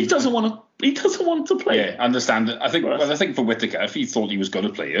he? And he doesn't want to play. Yeah, understand it. I think for Whittaker, if he thought he was going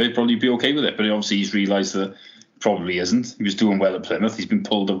to play, he'd probably be okay with it. But obviously he's realised that probably isn't. He was doing well at Plymouth. He's been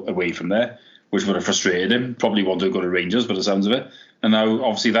pulled away from there, which would have frustrated him. Probably wanted to go to Rangers, by the sounds of it. And now,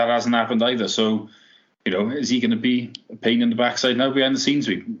 obviously, that hasn't happened either. So, is he going to be a pain in the backside now behind the scenes?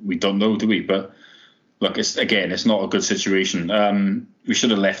 We don't know, do we? But look, it's not a good situation. We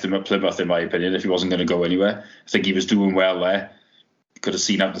should have left him at Plymouth, in my opinion, if he wasn't going to go anywhere. I think he was doing well there. Could have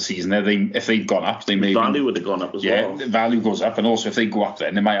seen out the season there. If they'd gone up, they maybe value would have gone up as well. Yeah, value goes up, and also if they go up there,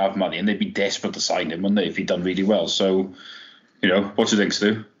 and they might have money, and they'd be desperate to sign him, wouldn't they? If he'd done really well. So, what do you think,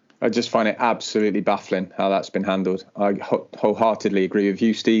 Stu? I just find it absolutely baffling how that's been handled. I wholeheartedly agree with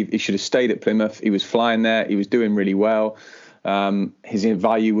you, Steve. He should have stayed at Plymouth. He was flying there. He was doing really well. His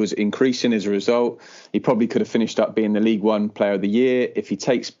value was increasing as a result. He probably could have finished up being the League One Player of the Year. If he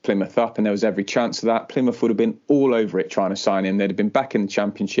takes Plymouth up, and there was every chance of that, Plymouth would have been all over it trying to sign him. They'd have been back in the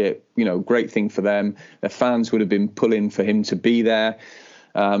Championship. Great thing for them. Their fans would have been pulling for him to be there.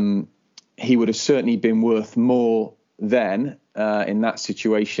 He would have certainly been worth more then in that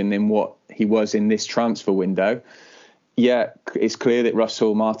situation than what he was in this transfer window. Yeah, it's clear that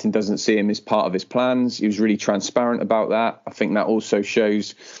Russell Martin doesn't see him as part of his plans. He was really transparent about that. I think that also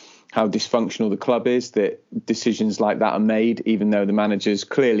shows how dysfunctional the club is, that decisions like that are made, even though the manager's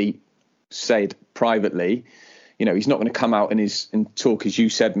clearly said privately, he's not going to come out and talk, as you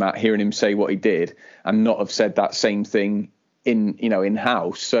said, Matt, hearing him say what he did and not have said that same thing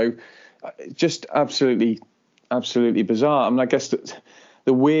in-house. So just absolutely bizarre. I mean, I guess that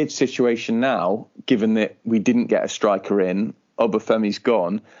the weird situation now, given that we didn't get a striker in, Obafemi's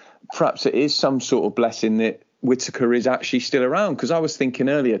gone, perhaps it is some sort of blessing that Whittaker is actually still around. Because I was thinking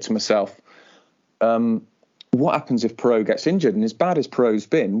earlier to myself, what happens if Perot gets injured? And as bad as Perot's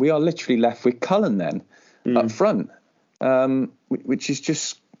been, we are literally left with Cullen then up front, which is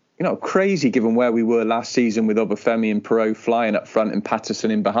just, crazy given where we were last season with Obafemi and Perot flying up front and Patterson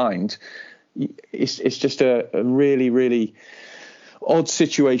in behind. It's just a really, really odd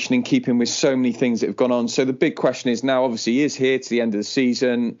situation in keeping with so many things that have gone on. So the big question is now, obviously, he is here to the end of the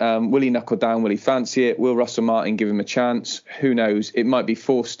season. Will he knuckle down? Will he fancy it? Will Russell Martin give him a chance? Who knows? It might be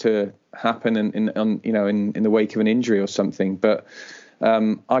forced to happen in the wake of an injury or something. But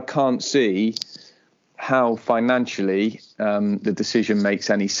I can't see how financially the decision makes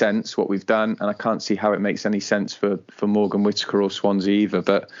any sense, what we've done. And I can't see how it makes any sense for Morgan Whittaker or Swansea either.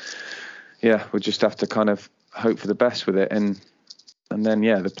 But yeah, we'll just have to kind of hope for the best with it. And then,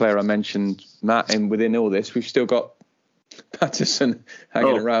 the player I mentioned, Matt, and within all this, we've still got Patterson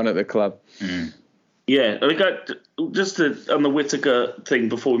hanging around at the club. Yeah, on the Whittaker thing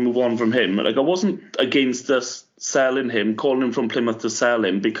before we move on from him, I wasn't against us selling him, calling him from Plymouth to sell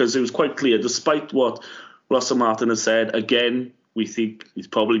him, because it was quite clear, despite what Russell Martin has said, again, we think he's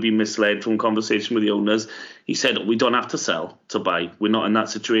probably been misled from conversation with the owners. He said, we don't have to sell to buy. We're not in that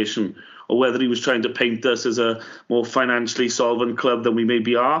situation. Or whether he was trying to paint us as a more financially solvent club than we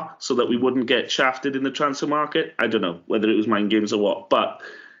maybe are, so that we wouldn't get shafted in the transfer market. I don't know whether it was mind games or what. But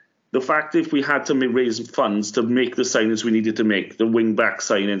the fact, if we had to raise funds to make the signings we needed to make, the wing-back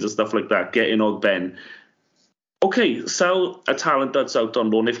signings and stuff like that, get in Ogben, okay, sell a talent that's out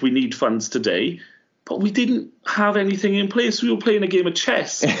on loan if we need funds today. But we didn't have anything in place. We were playing a game of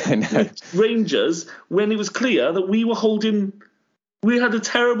chess with Rangers when it was clear that we were holding... We had a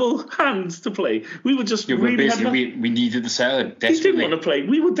terrible hand to play. We were just we needed to sell it desperately. We didn't want to play.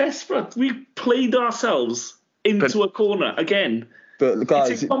 We were desperate. We played ourselves into a corner again. But guys,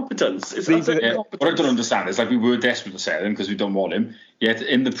 it's incompetence. What I don't understand is, we were desperate to sell him because we don't want him. Yet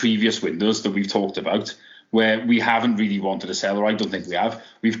in the previous windows that we've talked about, where we haven't really wanted to sell, or I don't think we have,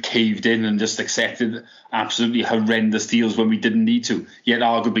 we've caved in and just accepted absolutely horrendous deals when we didn't need to. Yet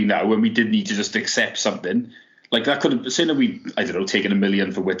arguably now, when we did need to just accept something, like that could have, say that we, taken $1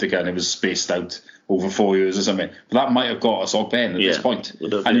 million for Whittaker and it was spaced out over 4 years or something, but that might have got us Ogben at this point.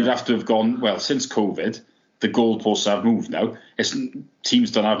 And you'd have to have gone, since COVID, the goalposts have moved now.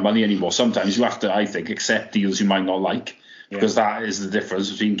 Teams don't have money anymore. Sometimes you have to, I think, accept deals you might not like, because that is the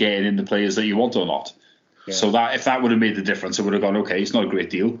difference between getting in the players that you want or not. Yeah. So that if that would have made the difference, it would have gone, okay, it's not a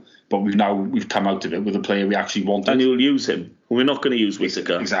great deal, but we've come out of it with a player we actually wanted. And you'll use him. We're not going to use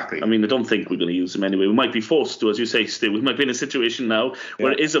Whittaker. Exactly. I mean, I don't think we're going to use him anyway. We might be forced to, as you say, Stu. We might be in a situation now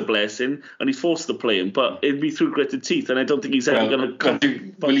where it is a blessing and he's forced to play him, but it'd be through gritted teeth, and I don't think he's ever going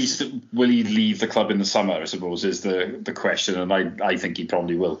to... Will he leave the club in the summer, I suppose, is the question, and I think he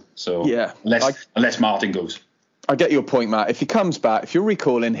probably will. So unless Martin goes. I get your point, Matt. If he comes back, if you're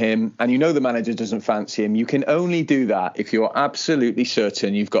recalling him and you know the manager doesn't fancy him, you can only do that if you're absolutely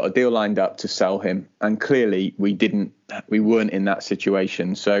certain you've got a deal lined up to sell him. And clearly we weren't in that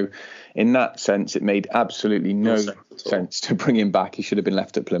situation. So in that sense, it made absolutely no sense to bring him back. He should have been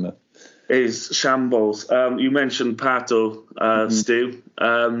left at Plymouth. Is shambles. You mentioned Pato, Stu.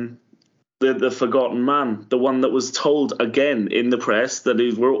 The forgotten man, the one that was told again in the press that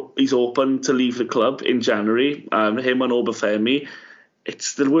he's open to leave the club in January, him and Obafemi.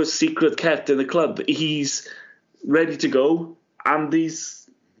 It's the worst secret kept in the club. He's ready to go, and he's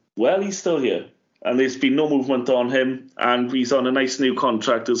still here. And there's been no movement on him, and he's on a nice new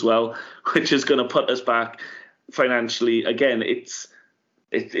contract as well, which is going to put us back financially. Again, it's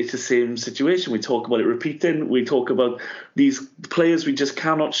the same situation. We talk about it repeating. We talk about these players we just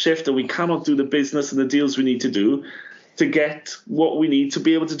cannot shift, and we cannot do the business and the deals we need to do to get what we need to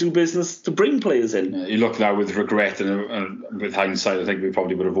be able to do business to bring players in. You look now with regret and with hindsight, I think we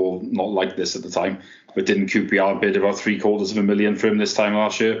probably would have all not liked this at the time. But didn't QPR bid about $750,000 for him this time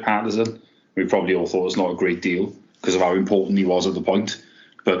last year, Patterson? We probably all thought it was not a great deal because of how important he was at the point.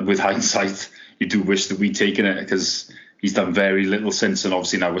 But with hindsight, you do wish that we'd taken it, because he's done very little since, and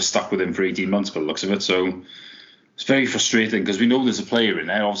obviously now we're stuck with him for 18 months by the looks of it. So it's very frustrating, because we know there's a player in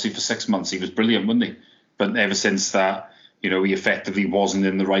there. Obviously for 6 months he was brilliant, wasn't he? But ever since that, he effectively wasn't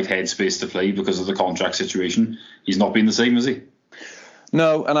in the right headspace to play because of the contract situation. He's not been the same, has he?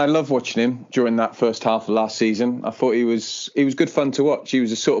 No, and I love watching him during that first half of last season. I thought he was good fun to watch. He was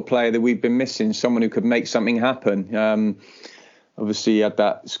the sort of player that we've been missing, someone who could make something happen. Obviously, he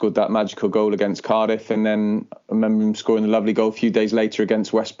scored that magical goal against Cardiff, and then I remember him scoring a lovely goal a few days later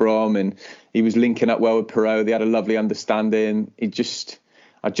against West Brom, and he was linking up well with Perot. They had a lovely understanding.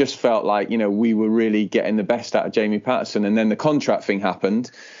 I just felt like, we were really getting the best out of Jamie Patterson. And then the contract thing happened.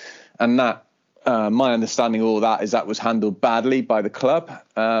 And that, my understanding of all that was handled badly by the club.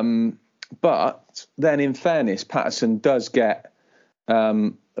 But then in fairness, Patterson does get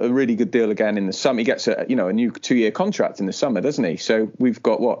a really good deal again in the summer. He gets a new 2-year contract in the summer, doesn't he? So we've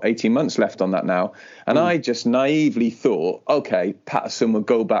got 18 months left on that now. And I just naively thought, okay, Patterson will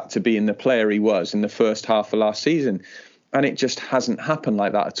go back to being the player he was in the first half of last season. And it just hasn't happened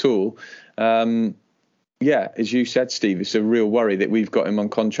like that at all. As you said, Steve, it's a real worry that we've got him on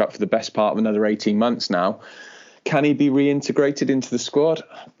contract for the best part of another 18 months now. Can he be reintegrated into the squad?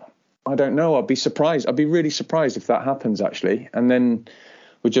 I don't know. I'd be surprised. I'd be really surprised if that happens, actually. And then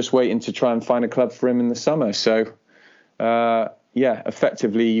we're just waiting to try and find a club for him in the summer. So,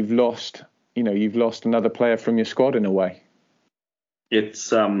 effectively, you've lost another player from your squad in a way.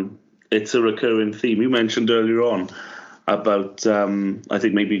 It's a recurring theme. We mentioned earlier on about, I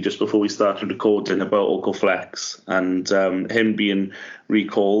think maybe just before we started recording, about Oko Flex and him being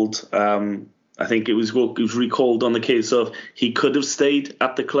recalled. I think it was recalled on the case of he could have stayed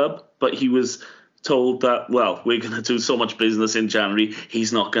at the club, but he was told that, well, we're going to do so much business in January,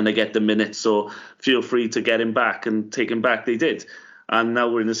 he's not going to get the minutes, so feel free to get him back, and take him back. They did. And now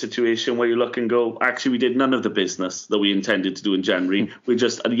we're in a situation where you look and go, actually, we did none of the business that we intended to do in January. We're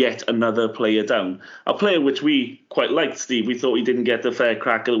just yet another player down. A player which we quite liked, Steve. We thought he didn't get the fair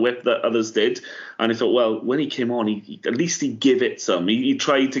crack of the whip that others did. And I thought, well, when he came on, at least he give it some. He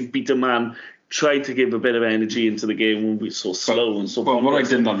tried to beat a man, tried to give a bit of energy into the game when we were so slow and so. Well, what I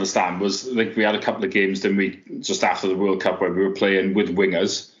didn't understand was, like, we had a couple of games, didn't we, just after the World Cup, where we were playing with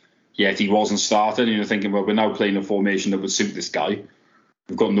wingers, yet he wasn't starting. And you're thinking, well, we're now playing a formation that would suit this guy.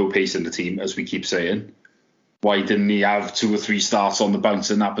 We've got no pace in the team, as we keep saying. Why didn't he have 2 or 3 starts on the bounce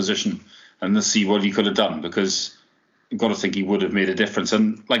in that position and let's see what he could have done? Because you've got to think he would have made a difference.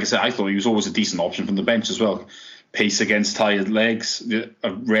 And like I said, I thought he was always a decent option from the bench as well. Pace against tired legs,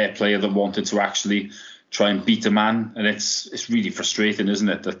 a rare player that wanted to actually try and beat a man. And it's really frustrating, isn't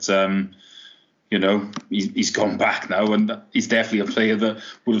it, that he's gone back now, and he's definitely a player that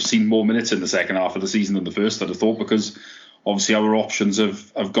would have seen more minutes in the second half of the season than the first, I'd have thought, because obviously our options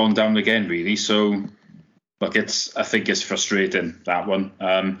have gone down again, really. So, look, I think it's frustrating, that one.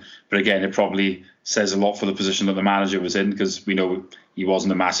 But again, it probably says a lot for the position that the manager was in, because we know he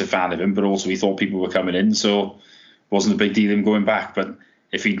wasn't a massive fan of him, but also he thought people were coming in, so it wasn't a big deal him going back. But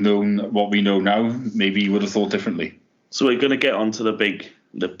if he'd known what we know now, maybe he would have thought differently. So we're going to get onto the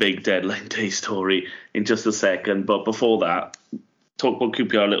big deadline day story in just a second. But before that, talk about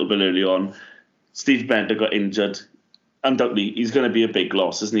QPR a little bit early on. Steve Bender got injured. Undoubtedly, he's going to be a big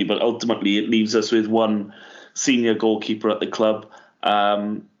loss, isn't he? But ultimately, it leaves us with one senior goalkeeper at the club.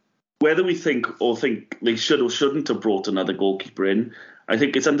 Whether we think they should or shouldn't have brought another goalkeeper in, I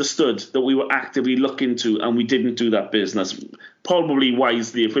think it's understood that we were actively looking to, and we didn't do that business. Probably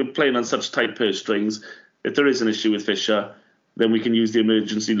wisely, if we're playing on such tight purse strings, if there is an issue with Fisher, then we can use the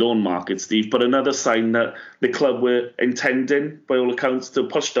emergency loan market, Steve. But another sign that the club were intending, by all accounts, to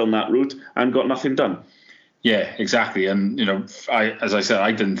push down that route and got nothing done. Yeah, exactly. And, as I said,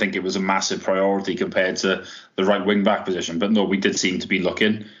 I didn't think it was a massive priority compared to the right wing-back position. But no, we did seem to be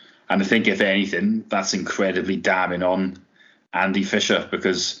looking. And I think, if anything, that's incredibly damning on Andy Fisher,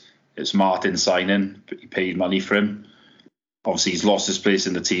 because it's Martin signing, but he paid money for him. Obviously, he's lost his place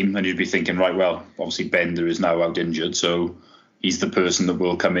in the team, and you'd be thinking, right, well, obviously Bender is now out injured, so he's the person that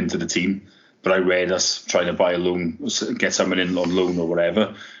will come into the team. But I read us trying to buy a loan, get someone in on loan or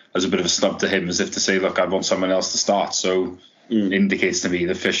whatever, as a bit of a snub to him, as if to say, look, I want someone else to start. So it indicates to me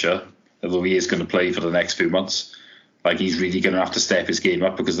that Fisher, although he is going to play for the next few months, like, he's really going to have to step his game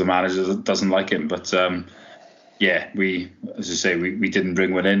up because the manager doesn't like him. But we, as I say, we didn't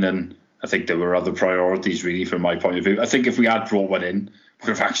bring one in, and I think there were other priorities, really, from my point of view. I think if we had brought one in, we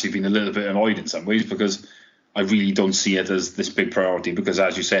would have actually been a little bit annoyed in some ways, because I really don't see it as this big priority. Because,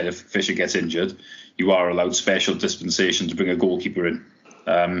 as you said, if Fisher gets injured, you are allowed special dispensation to bring a goalkeeper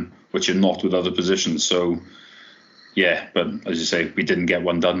in, which you're not with other positions. So, yeah, but as you say, we didn't get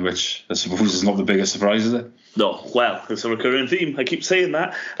one done, which I suppose is not the biggest surprise, is it? No, well, it's a recurring theme. I keep saying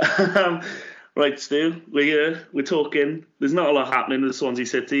that. Right, Stu, we're talking. There's not a lot happening in Swansea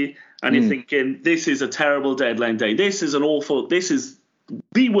City, and you're thinking, this is a terrible deadline day. This is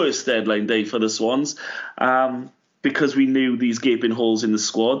the worst deadline day for the Swans, because we knew these gaping holes in the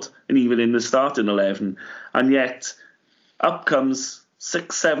squad and even in the starting 11. And yet, up comes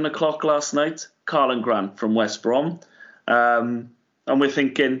 6-7 o'clock last night, Carlan Grant from West Brom. And we're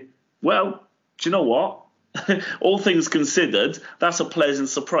thinking, well, do you know what? all things considered, that's a pleasant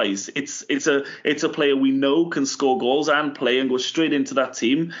surprise. It's a player we know can score goals and play and go straight into that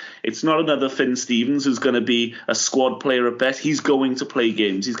team. It's not another Finn Stevens who's going to be a squad player at best. He's going to play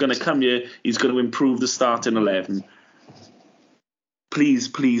games. He's going to come here. He's going to improve the starting 11. Please,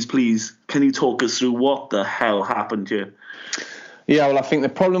 can you talk us through what the hell happened here? Yeah, well, I think the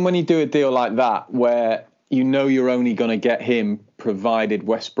problem when you do a deal like that, where you know you're only going to get him provided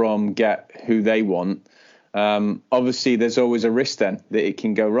West Brom get who they want, obviously there's always a risk then that it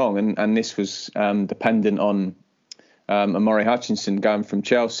can go wrong. And this was dependent on Amari Hutchinson going from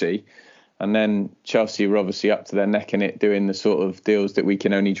Chelsea. And then Chelsea were obviously up to their neck in it, doing the sort of deals that we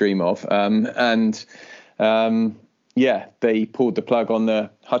can only dream of. Yeah, they pulled the plug on the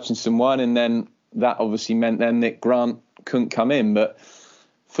Hutchinson one, and then that obviously meant then that Grant couldn't come in. But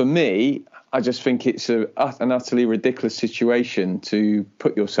for me, I just think it's an utterly ridiculous situation to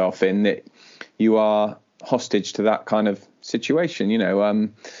put yourself in, that you are hostage to that kind of situation,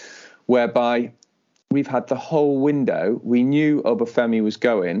 whereby we've had the whole window. We knew Obafemi was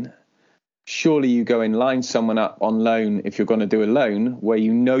going. Surely you go and line someone up on loan if you're going to do a loan where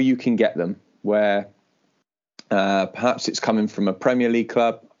you know you can get them, where perhaps it's coming from a Premier League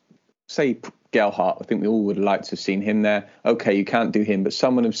club, say Gelhardt. I think we all would have liked to have seen him there. Okay, you can't do him, but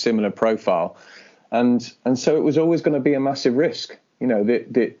someone of similar profile. And so it was always going to be a massive risk,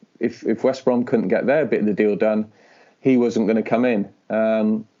 that if West Brom couldn't get their bit of the deal done, he wasn't going to come in.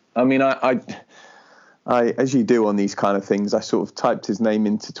 I, as you do on these kind of things, I sort of typed his name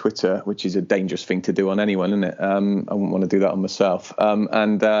into Twitter, which is a dangerous thing to do on anyone, isn't it? I wouldn't want to do that on myself.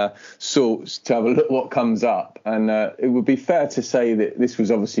 And sought to have a look what comes up. And it would be fair to say that this was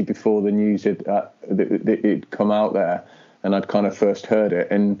obviously before the news had it'd come out there, and I'd kind of first heard it.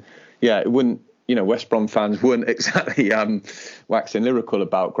 And yeah, it wouldn't, West Brom fans weren't exactly waxing lyrical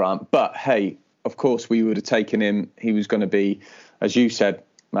about Grant. But hey, of course we would have taken him. He was going to be, as you said,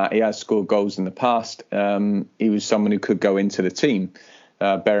 Matt, he has scored goals in the past. He was someone who could go into the team.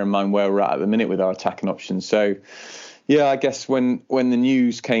 Bear in mind where we're at the minute with our attacking options. So, yeah, I guess when the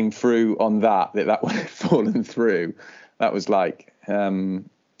news came through on that one had fallen through, that was like,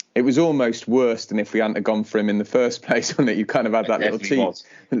 it was almost worse than if we hadn't have gone for him in the first place, wasn't it? You kind of had that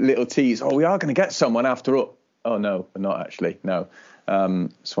little tease. Oh, we are going to get someone after all. Oh, no, we're not actually. No.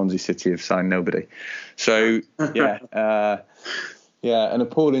 Swansea City have signed nobody. So, yeah. Yeah, an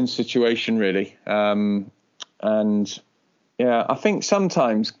appalling situation, really. And yeah, I think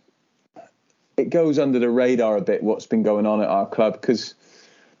sometimes it goes under the radar a bit what's been going on at our club, because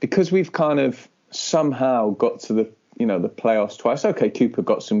we've kind of somehow got to the playoffs twice. Okay, Cooper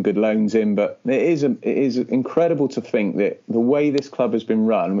got some good loans in, but it is incredible to think that the way this club has been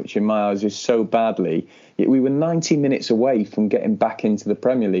run, which in my eyes is so badly, yet we were 90 minutes away from getting back into the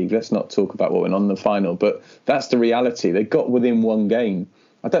Premier League. Let's not talk about what went on in the final, but that's the reality. They got within one game.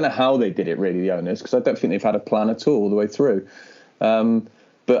 I don't know how they did it, really, the owners, because I don't think they've had a plan at all the way through.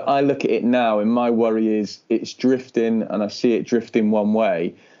 But I look at it now, and my worry is it's drifting, and I see it drifting one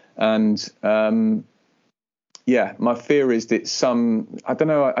way. And yeah, my fear is that I don't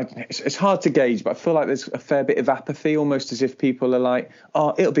know, it's hard to gauge, but I feel like there's a fair bit of apathy, almost as if people are like,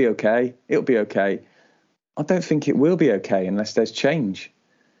 oh, it'll be okay. I don't think it will be okay unless there's change.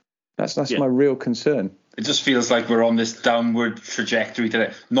 That's my real concern. It just feels like we're on this downward trajectory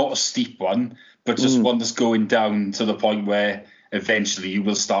today. Not a steep one, but just one that's going down to the point where eventually you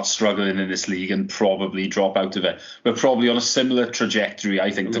will start struggling in this league and probably drop out of it. We're probably on a similar trajectory,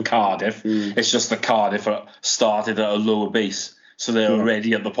 I think, to Cardiff. It's just that Cardiff started at a lower base, so they're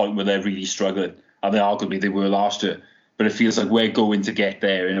already at the point where they're really struggling. And arguably they were last year. But it feels like we're going to get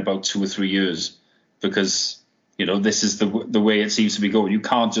there in about 2 or 3 years, because this is the way it seems to be going. You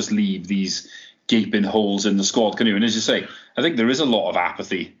can't just leave these gaping holes in the squad, can you? And as you say, I think there is a lot of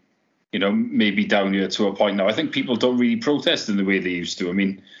apathy, maybe down here to a point now. I think people don't really protest in the way they used to. I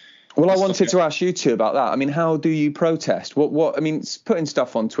mean, well, I wanted to ask you two about that. I mean, how do you protest? What? I mean, putting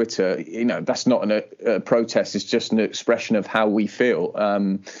stuff on Twitter, that's not a protest. It's just an expression of how we feel.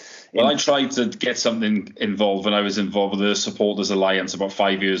 Well, I tried to get something involved when I was involved with the Supporters Alliance about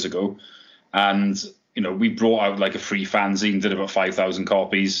 5 years ago, and we brought out like a free fanzine, did about 5,000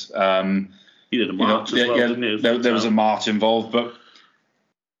 copies. You did a march as well, didn't you? There was a march involved, but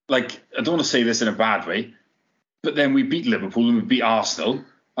I don't want to say this in a bad way, but then we beat Liverpool and we beat Arsenal,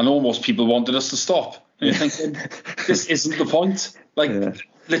 and almost people wanted us to stop. And you're thinking, this isn't the point.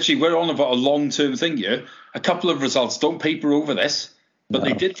 Literally, we're on about a long-term thing here. A couple of results don't paper over this, but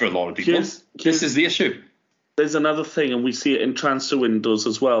they did for a lot of people. This is the issue. There's another thing, and we see it in transfer windows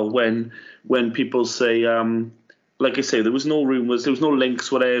as well, when people say, like I say, there was no rumours, there was no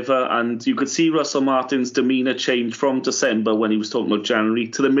links, whatever, and you could see Russell Martin's demeanour change from December when he was talking about January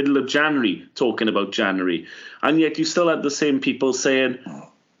to the middle of January talking about January. And yet you still had the same people saying,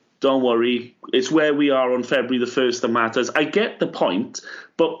 don't worry, it's where we are on February the 1st that matters. I get the point,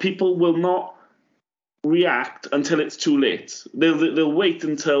 but people will not react until it's too late. They'll wait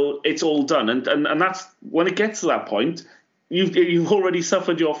until it's all done. And that's when it gets to that point, you've already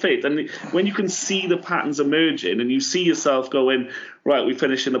suffered your fate. And when you can see the patterns emerging and you see yourself going, right, we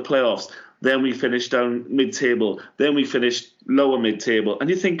finish in the playoffs, then we finish down mid-table, then we finish lower mid-table, and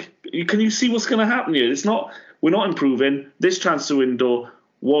you think, can you see what's going to happen here? We're not improving. This transfer window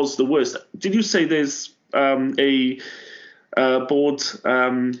was the worst. Did you say there's a board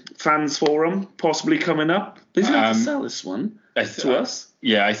fans forum possibly coming up? They've got to sell this one to us.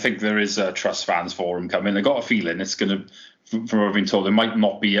 Yeah, I think there is a Trust fans forum coming. I got a feeling it's going to, from what I've been told, it might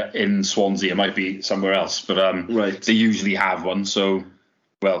not be in Swansea, it might be somewhere else, but right. They usually have one. So,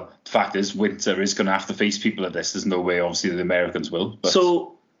 well, the fact is, Winter is going to have to face people at this. There's no way, obviously, the Americans will. But.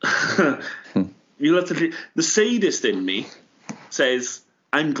 So, the sadist in me says,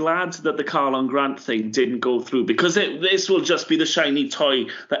 I'm glad that the Carlon Grant thing didn't go through, because this will just be the shiny toy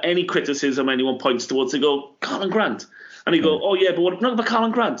that any criticism anyone points towards, they go, Carlon Grant. And you go, oh yeah, but what about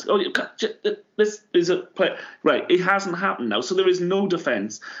Carlon Grant? Oh, this is a play. Right, it hasn't happened now, so there is no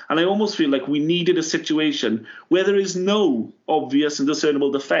defence. And I almost feel like we needed a situation where there is no obvious and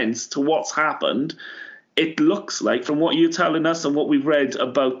discernible defence to what's happened. It looks like, from what you're telling us and what we've read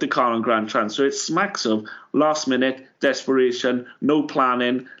about the Carlon Grant transfer, it smacks of last-minute desperation, no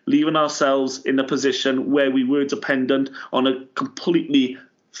planning, leaving ourselves in a position where we were dependent on a completely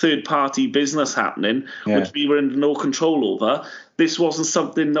third-party business happening, which we were in no control over. This wasn't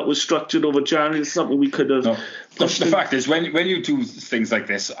something that was structured over January. It's something we could have pushed. The fact is, when you do things like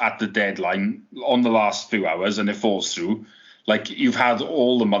this at the deadline, on the last few hours, and it falls through, like, you've had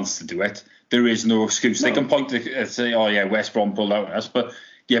all the months to do it. There is no excuse. No. They can point to say, oh yeah, West Brom pulled out on us, but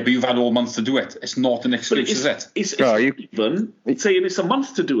you've had all months to do it. It's not an excuse, is it? It's even saying it's a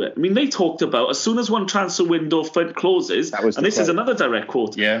month to do it. I mean, they talked about as soon as one transfer window closes, and this is another direct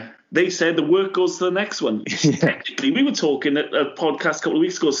quote. Yeah. They said the work goes to the next one. Technically, we were talking at a podcast a couple of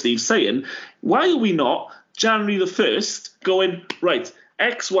weeks ago, Steve, saying, why are we not January the 1st going, right,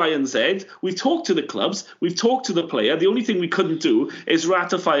 X, Y, and Z. We've talked to the clubs. We've talked to the player. The only thing we couldn't do is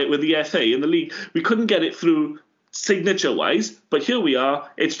ratify it with the FA and the league. We couldn't get it through signature-wise, but here we are.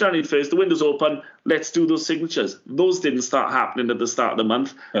 It's January 1st. The window's open. Let's do those signatures. Those didn't start happening at the start of the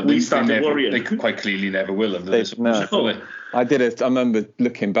month. We started worrying. They quite clearly never will. I remember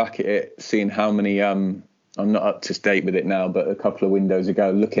looking back at it, seeing how many... I'm not up to date with it now, but a couple of windows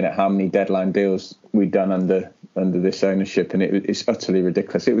ago, looking at how many deadline deals we'd done under this ownership, and it's utterly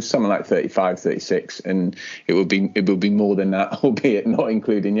ridiculous. It was something like 35, 36, and it would be more than that, albeit not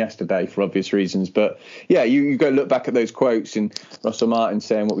including yesterday for obvious reasons. But yeah, you go look back at those quotes and Russell Martin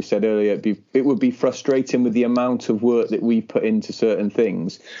saying what we said earlier. It would be frustrating with the amount of work that we put into certain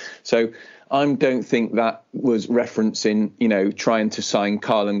things. So I don't think that was referencing, trying to sign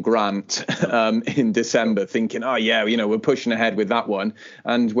Carlon Grant in December, thinking, oh, yeah, we're pushing ahead with that one.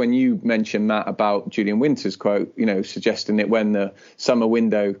 And when you mentioned, Matt, about Julian Winter's quote, suggesting that when the summer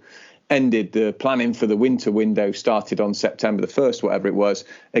window ended, the planning for the winter window started on September the 1st, whatever it was.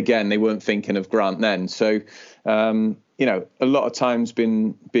 Again, they weren't thinking of Grant then. So, a lot of time's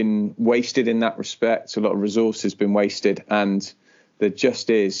been wasted in that respect. A lot of resources been wasted. And there just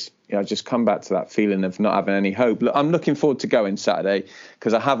is... I just come back to that feeling of not having any hope. Look, I'm looking forward to going Saturday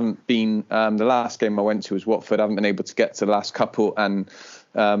because I haven't been. The last game I went to was Watford. I haven't been able to get to the last couple, and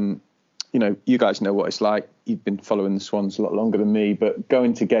you guys know what it's like. You've been following the Swans a lot longer than me, but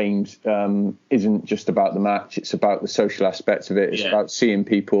going to games isn't just about the match. It's about the social aspects of it. It's about seeing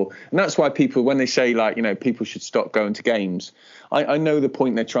people, and that's why people, when they say people should stop going to games, I know the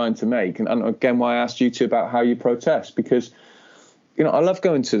point they're trying to make, and again, why I asked you two about how you protest, because. I love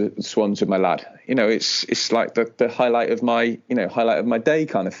going to the Swans with my lad. It's like the highlight of my day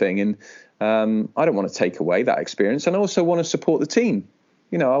kind of thing. And I don't want to take away that experience. And I also want to support the team.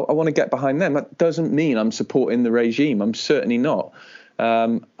 I want to get behind them. That doesn't mean I'm supporting the regime. I'm certainly not.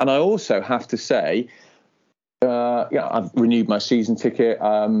 And I also have to say, I've renewed my season ticket.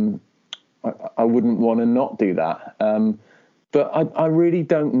 I wouldn't want to not do that. But I really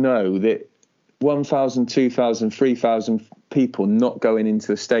don't know that 1,000, 2,000, 3,000 people not going into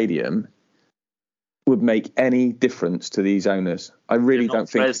the stadium would make any difference to these owners. I really don't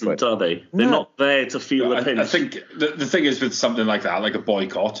think present, so. Are they? They're not there to feel the pinch. I think the thing is with something like that, like a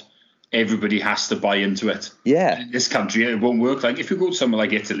boycott, everybody has to buy into it. Yeah. In this country, it won't work. Like if you go to somewhere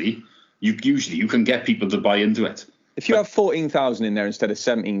like Italy, you can get people to buy into it. If you have 14,000 in there instead of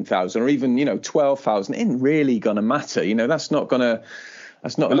 17,000, or even 12,000, it ain't really gonna matter. That's not gonna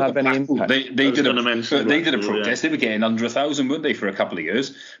have any impact. They did a protest. They were getting under 1,000, weren't they, for a couple of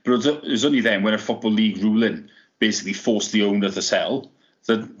years? But it was only then when a Football League ruling basically forced the owner to sell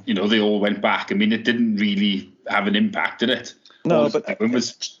that they all went back. I mean, it didn't really have an impact, did it? No, but it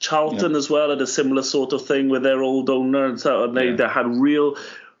was Charlton as well had a similar sort of thing with their old owner, and so they had real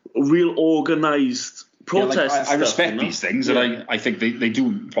organised protests. I respect these things, and I think they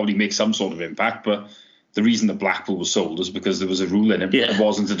do probably make some sort of impact, but the reason that Blackpool was sold is because there was a rule in it. It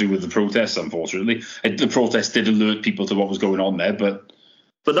wasn't to do with the protests, unfortunately. The protest did alert people to what was going on there, but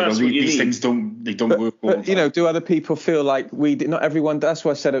that's these things don't work. But do other people feel like we did? Not everyone. That's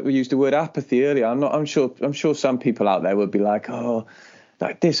why I said we used the word apathy earlier. I'm sure some people out there would be like, oh,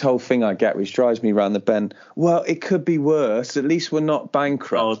 like this whole thing I get, which drives me round the bend. Well, it could be worse. At least we're not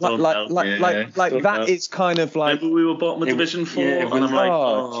bankrupt. It's kind of like maybe we were bottom of Division 4, and I'm like,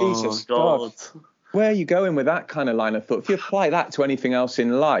 oh Jesus God. Where are you going with that kind of line of thought? If you apply that to anything else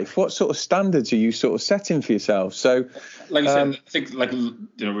in life, what sort of standards are you sort of setting for yourself? So, like I said, I think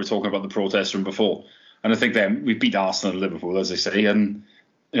we were talking about the protests from before, and I think then we beat Arsenal and Liverpool, as I say, and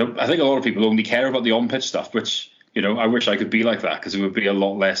I think a lot of people only care about the on-pitch stuff, which I wish I could be like that because it would be a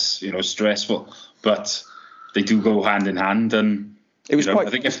lot less stressful. But they do go hand in hand, and it was I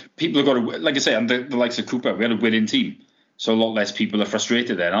think if people have got to, like I say, and the likes of Cooper, we had a winning team, so a lot less people are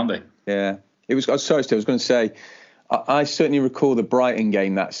frustrated then, aren't they? Yeah. It was. Sorry, Steve, I was going to say, I certainly recall the Brighton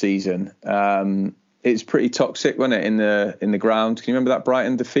game that season. It's pretty toxic, wasn't it, in the ground? Can you remember that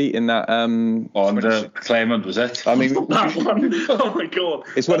Brighton defeat in that? Under Clement, was it? I mean, that one. Oh my God!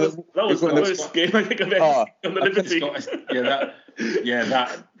 That was the worst game I think I've ever seen on the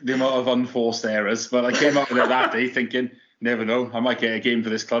Liberty. The amount of unforced errors. But I came up with it that day thinking, never know, I might get a game for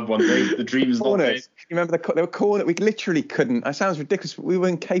this club one day. The dream's not there. You remember there were corners we literally couldn't. It sounds ridiculous. We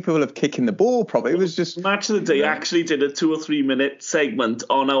weren't capable of kicking the ball properly. It was just. Match of the Day actually did a 2 or 3 minute segment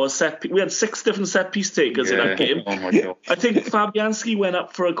on our set. We had 6 different set piece takers in that game. Oh my God! I think Fabianski went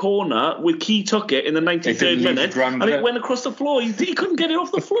up for a corner. Key took it in the 93rd minute, and it went across the floor. He couldn't get it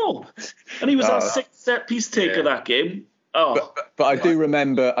off the floor, and he was our 6th set piece taker that game. Oh, but I do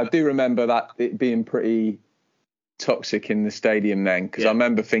remember that it being pretty toxic in the stadium then, because I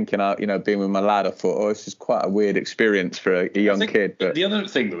remember thinking being with my lad, I thought, this is quite a weird experience for a young kid. But the other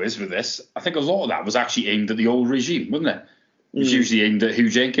thing though is with this, I think a lot of that was actually aimed at the old regime, wasn't it? It was usually aimed at Hugh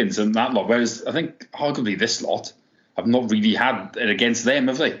Jenkins and that lot, whereas I think arguably this lot have not really had it against them,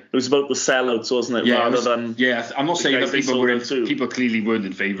 have they? It was about the sellouts, wasn't it? I'm not saying that people clearly weren't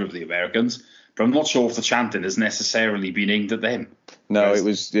in favour of the Americans, but I'm not sure if the chanting has necessarily been aimed at them. No, it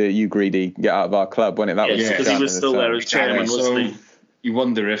was you greedy, get out of our club, wasn't it? That was because he was still there as chairman, wasn't he? You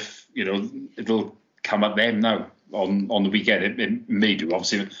wonder if it'll come at them now on the weekend. It may do.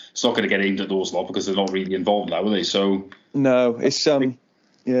 Obviously, it's not going to get aimed at those lot because they're not really involved now, are they? So no, it's You're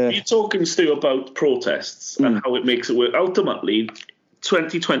talking, Stu, about protests and how it makes it work. Ultimately,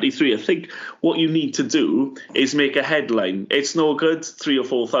 2023, I think what you need to do is make a headline. It's no good 3,000 or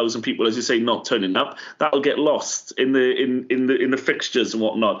 4,000 people, as you say, not turning up. That'll get lost in the fixtures and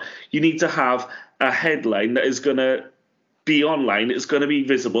whatnot. You need to have a headline that is going to be online. It's going to be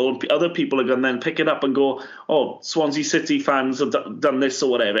visible, and other people are going to then pick it up and go, "Oh, Swansea City fans have done this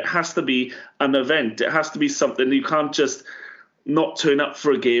or whatever." It has to be an event. It has to be something. You can't just not turn up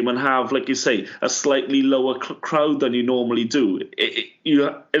for a game and have, like you say, a slightly lower crowd than you normally do.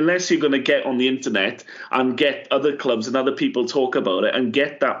 Unless you're going to get on the internet and get other clubs and other people talk about it and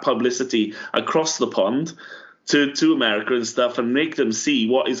get that publicity across the pond to America and stuff and make them see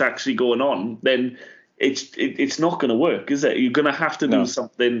what is actually going on, then it's not going to work, is it? You're going to have to do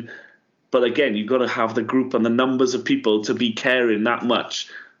something. But again, you've got to have the group and the numbers of people to be caring that much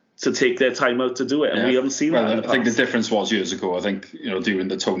to take their time out to do it, and we haven't seen that. I think the difference was years ago. I think during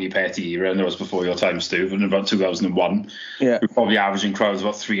the Tony Petty era, and it was before your time, Stu, in about 2001, we're probably averaging crowds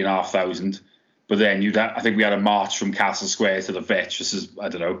about 3,500. But then I think we had a march from Castle Square to the Vetch. This is, I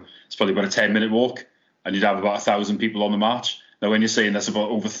don't know, it's probably about a 10-minute walk, and you'd have about 1,000 people on the march. Now, when you're saying that's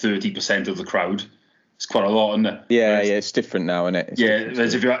about over 30% of the crowd, it's quite a lot, isn't it? Yeah, it's different now, isn't it?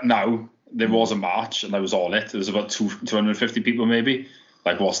 Whereas if you're now, there was a march, and I was on it. There was about 250 people, maybe.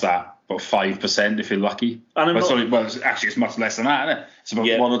 Like, what's that? About 5% if you're lucky. It's much less than that, isn't it? It's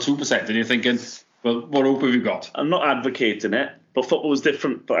about 1 or 2%. And you're thinking, well, what hope have you got? I'm not advocating it, but football was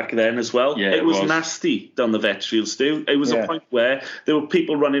different back then as well. Yeah, it was nasty down the vet field, Stu. It was a point where there were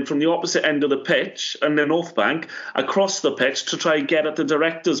people running from the opposite end of the pitch and the North Bank across the pitch to try and get at the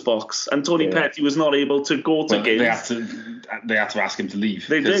director's box. And Tony Petty was not able to go to games. They had to ask him to leave.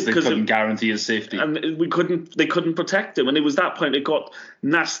 They did, because they couldn't guarantee his safety, and they couldn't protect him. And it was that point it got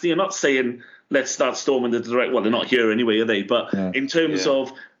nasty. I'm not saying let's start storming the direct. Well, they're not here anyway, are they? But in terms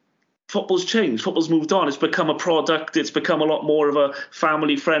of football's changed. Football's moved on. It's become a product. It's become a lot more of a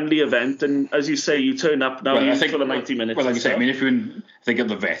family-friendly event. And as you say, you turn up now for the 90 minutes. Well, like I say, I mean, if you think of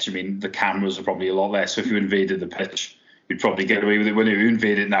the vet, I mean, the cameras are probably a lot less. So if you invaded the pitch, you'd probably get away with it. When you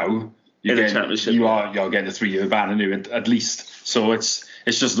invade it now, you're getting a 3-year ban at least. So it's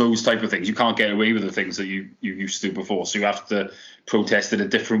just those type of things. You can't get away with the things that you used to before. So you have to protest it a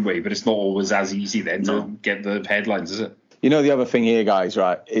different way. But it's not always as easy then to get the headlines, is it? You know, the other thing here, guys,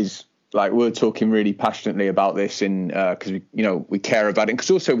 right, is like we're talking really passionately about this in because we care about it, because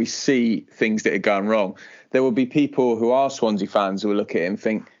also we see things that are going wrong. There will be people who are Swansea fans who will look at it and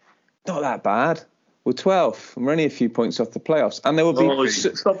think, not that bad. We're 12th and we're only a few points off the playoffs. And there will be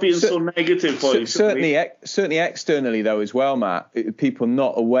stop being so negative, boys. Certainly externally though as well, Matt. People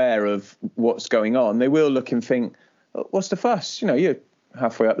not aware of what's going on, they will look and think, what's the fuss? You're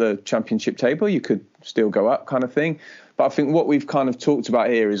halfway up the championship table. You could still go up, kind of thing. But I think what we've kind of talked about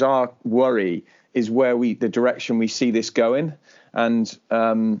here is our worry is the direction we see this going, and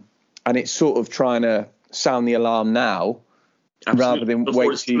it's sort of trying to sound the alarm now. Absolutely. Rather than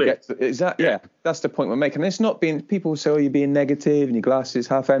wait till you get to, that's the point we're making. And it's not being, people say, you're being negative and your glass is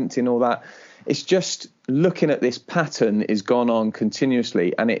half empty and all that. It's just looking at this pattern is gone on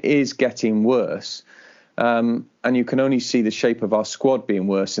continuously and it is getting worse. And you can only see the shape of our squad being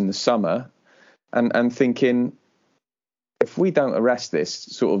worse in the summer, and thinking, if we don't arrest this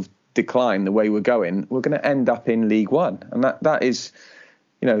sort of decline the way we're going, we're going to end up in League One. And that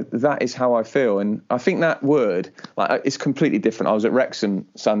is how I feel. And I think that word, like, it's completely different. I was at Wrexham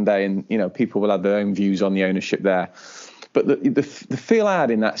Sunday and, people will have their own views on the ownership there. But the feel I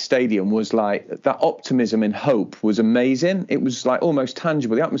had in that stadium was like that optimism and hope was amazing. It was like almost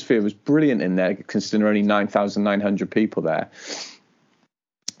tangible. The atmosphere was brilliant in there, considering only 9,900 people there.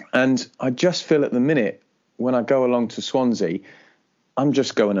 And I just feel at the minute, when I go along to Swansea, I'm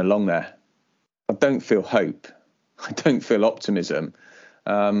just going along there. I don't feel hope. I don't feel optimism.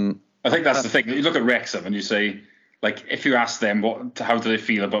 I think that's the thing. You look at Wrexham and you say, like, if you ask them how do they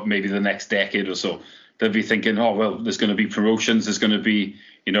feel about maybe the next decade or so, they'll be thinking, oh, well, there's going to be promotions, there's going to be,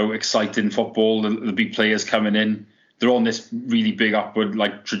 exciting football, there'll be players coming in. They're on this really big upward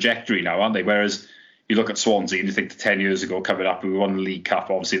trajectory now, aren't they? Whereas you look at Swansea and you think 10 years ago coming up, we won the League Cup.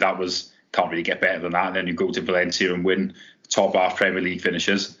 Obviously, can't really get better than that. And then you go to Valencia and win top half Premier League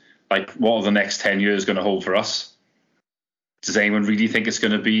finishes. Like, what are the next 10 years going to hold for us? Does anyone really think it's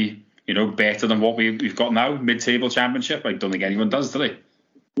going to be, better than what we've got now, mid-table championship? I don't think anyone does, do they?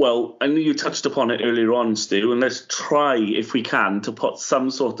 Well, I know you touched upon it earlier on, Stu, and let's try, if we can, to put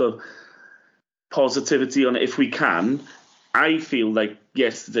some sort of positivity on it if we can. I feel like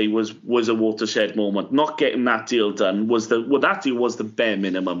yesterday was a watershed moment. Not getting that deal done that deal was the bare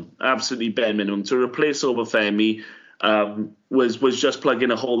minimum, absolutely bare minimum. To replace Obafemi was just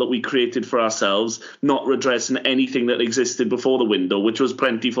plugging a hole that we created for ourselves, not redressing anything that existed before the window, which was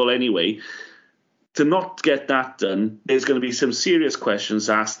plentiful anyway. To not get that done, there's going to be some serious questions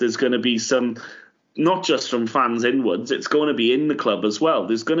asked. There's going to be some, not just from fans inwards, it's going to be in the club as well.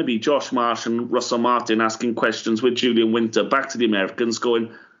 There's going to be Josh Marsh and Russell Martin asking questions with Julian Winter back to the Americans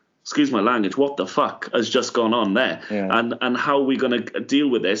going, excuse my language, what the fuck has just gone on there? Yeah. And how are we going to deal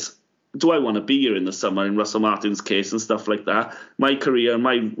with this? Do I want to be here in the summer, in Russell Martin's case and stuff like that? My career and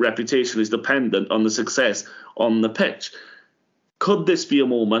my reputation is dependent on the success on the pitch. Could this be a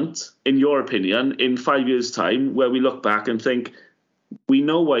moment, in your opinion, in 5 years' time, where we look back and think, we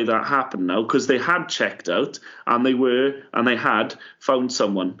know why that happened now, because they had checked out and they had found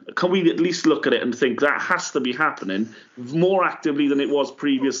someone. Can we at least look at it and think that has to be happening more actively than it was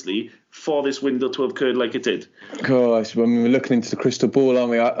previously for this window to have occurred like it did? Gosh, I mean, we're looking into the crystal ball,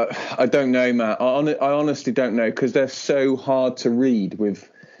 aren't we? I don't know, Matt. I honestly don't know, because they're so hard to read with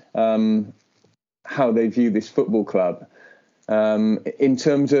how they view this football club. In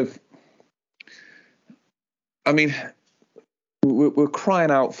terms of, I mean, we're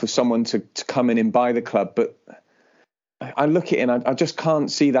crying out for someone to come in and buy the club, but I look at it and I just can't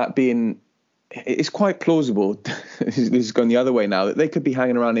see that being. It's quite plausible. This is going the other way now, that they could be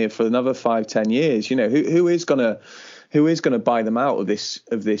hanging around here for another 5-10 years. Who is gonna buy them out of this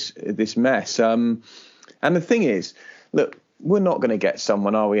mess? And the thing is, look, we're not going to get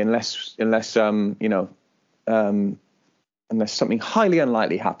someone, are we? Unless unless something highly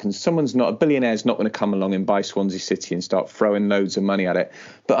unlikely happens, a billionaire's not going to come along and buy Swansea City and start throwing loads of money at it.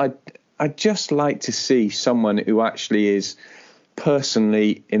 But I'd just like to see someone who actually is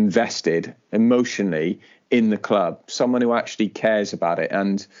personally invested emotionally in the club, someone who actually cares about it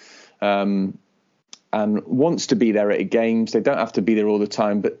and wants to be there at games. They don't have to be there all the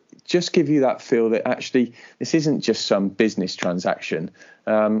time, but just give you that feel that actually this isn't just some business transaction.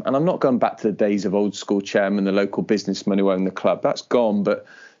 And I'm not going back to the days of old school chairman, the local businessman who owned the club. That's gone, but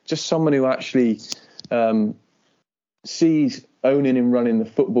just someone who actually sees owning and running the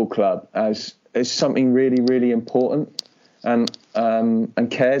football club as something really, really important and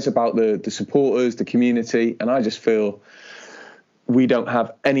cares about the supporters, the community. And I just feel we don't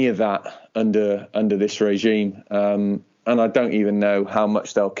have any of that under this regime. And I don't even know how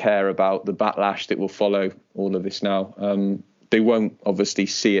much they'll care about the backlash that will follow all of this now. They won't obviously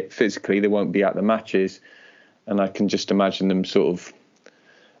see it physically. They won't be at the matches. And I can just imagine them sort of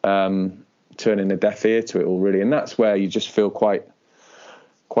turning a deaf ear to it all, really. And that's where you just feel quite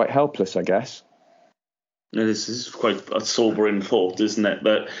helpless, I guess. This is quite a sobering thought, isn't it?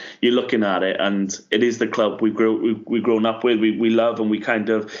 But you're looking at it, and it is the club we've grown up with, we love, and we kind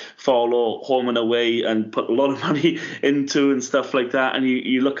of follow home and away and put a lot of money into and stuff like that. And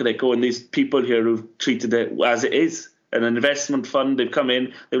you look at it going, these people here who've treated it as it is, an investment fund. They've come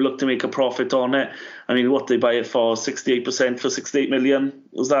in, they've looked to make a profit on it. I mean, what they buy it for, 68% for 68 million?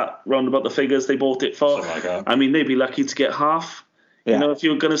 Was that round about the figures they bought it for? Something like that. I mean, they'd be lucky to get half. Yeah. You know, if you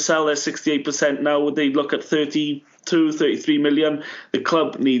were going to sell their 68% now, would they look at 32, 33 million? The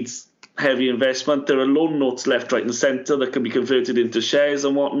club needs heavy investment. There are loan notes left, right and centre that can be converted into shares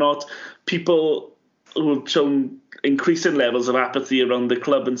and whatnot. People who have shown increasing levels of apathy around the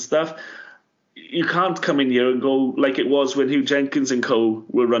club and stuff. You can't come in here and go like it was when Hugh Jenkins and co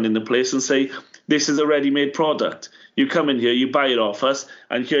were running the place and say, this is a ready-made product. You come in here, you buy it off us,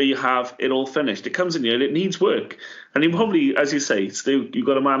 and here you have it all finished. It comes in here and it needs work. And you probably, as you say, still you've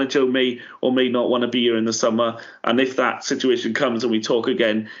got a manager who may or may not want to be here in the summer. And if that situation comes and we talk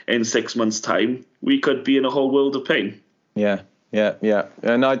again in 6 months' time, we could be in a whole world of pain. Yeah.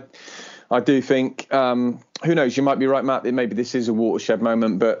 And I do think, who knows, you might be right, Matt, that maybe this is a watershed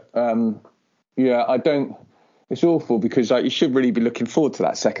moment, but I don't. It's awful because you should really be looking forward to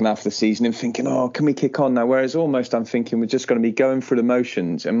that second half of the season and thinking, oh, can we kick on now? Whereas almost I'm thinking we're just going to be going through the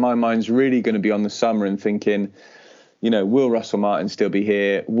motions, and my mind's really going to be on the summer and thinking, you know, will Russell Martin still be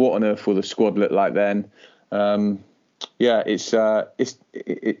here? What on earth will the squad look like then? It's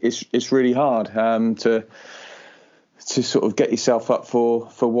really hard to sort of get yourself up for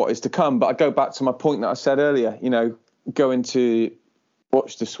what is to come. But I go back to my point that I said earlier. You know, going to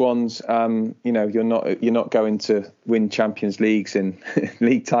watch the Swans. You're not going to win Champions Leagues and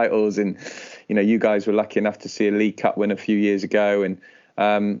league titles, and you know, you guys were lucky enough to see a League Cup win a few years ago. And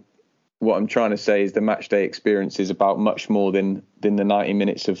what I'm trying to say is the match day experience is about much more than the 90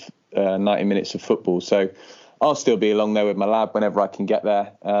 minutes of football. So I'll still be along there with my lad whenever I can get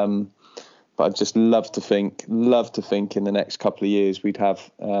there. But I'd just love to think in the next couple of years we'd have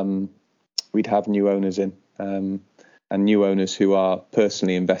new owners in. And new owners who are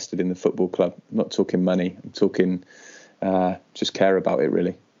personally invested in the football club. I'm not talking money. I'm talking just care about it,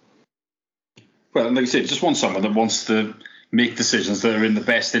 really. Well, like you said, just want someone that wants to make decisions that are in the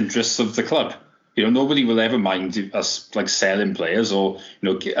best interests of the club. You know, nobody will ever mind us like selling players or,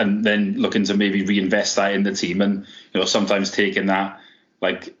 you know, and then looking to maybe reinvest that in the team, and you know, sometimes taking that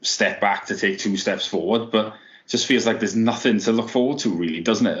like step back to take 2 steps forward, but. Just feels like there's nothing to look forward to, really,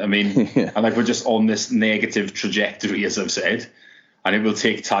 doesn't it? I mean, yeah. And like we're just on this negative trajectory, as I've said, and it will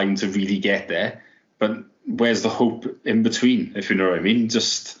take time to really get there. But where's the hope in between, if you know what I mean?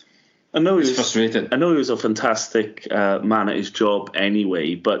 It's frustrating. I know he was a fantastic man at his job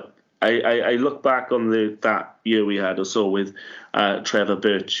anyway, but I look back on that year we had or so with Trevor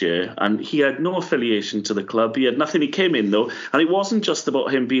Birch here, and he had no affiliation to the club. He had nothing. He came in though, and it wasn't just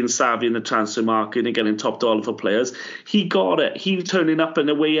about him being savvy in the transfer market and getting top dollar for players. He got it. He turning up in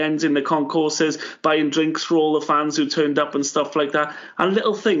the away ends in the concourses, buying drinks for all the fans who turned up and stuff like that. And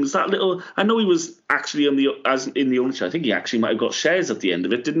little things. I know he was actually in the ownership. I think he actually might have got shares at the end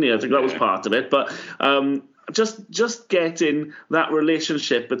of it, didn't he? I think that was part of it. But just getting that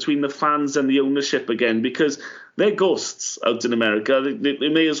relationship between the fans and the ownership again, because they're ghosts out in America. They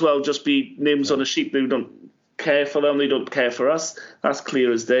may as well just be names on a sheet. They don't care for them. They don't care for us. That's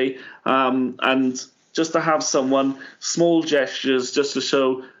clear as day. And just to have someone, small gestures, just to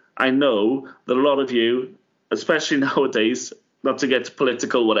show, I know that a lot of you, especially nowadays, not to get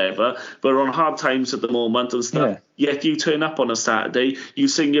political, whatever, but are on hard times at the moment and stuff. Yeah. Yet you turn up on a Saturday, you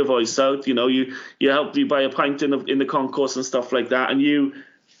sing your voice out, you help you buy a pint in the concourse and stuff like that, and you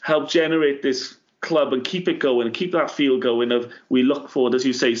help generate this club and keep it going and keep that feel going of we look forward, as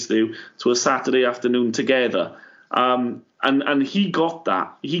you say, Stu, to a Saturday afternoon together. And he got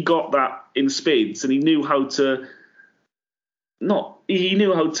that in spades, and he knew how to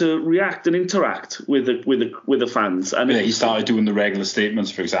react and interact with the fans. And he started doing the regular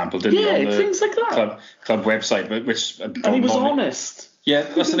statements, for example, didn't he? Yeah, things like that. Club website, which and he was honest. Yeah,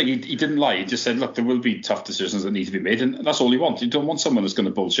 that's the thing. He didn't lie. He just said, look, there will be tough decisions that need to be made, and that's all you want. You don't want someone that's going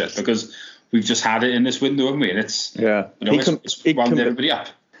to bullshit, because we've just had it in this window, haven't we? And it's it's wound everybody up.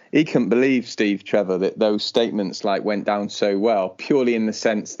 He couldn't believe, Trevor, that those statements went down so well, purely in the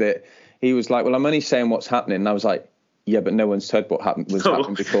sense that he was like, well, I'm only saying what's happening. And I was like, yeah, but no one's heard what happened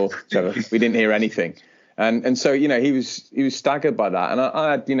before, Trevor. We didn't hear anything. And so, he was staggered by that. And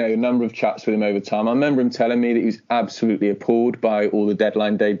I had, a number of chats with him over time. I remember him telling me that he was absolutely appalled by all the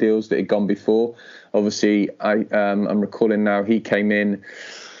deadline day deals that had gone before. Obviously, I'm recalling now, he came in,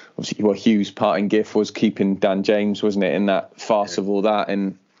 obviously, Hugh's parting gift was keeping Dan James, wasn't it, in that farce of all that.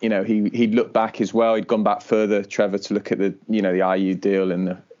 And, he'd looked back as well. He'd gone back further, Trevor, to look at the IU deal in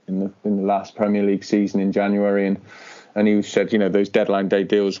the last Premier League season in January. And he said, those deadline day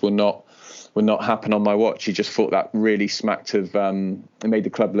deals will not happen on my watch. He just thought that really smacked of it made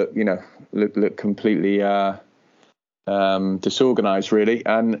the club look completely disorganised, really.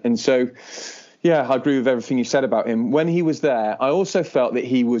 And so, yeah, I agree with everything you said about him. When he was there, I also felt that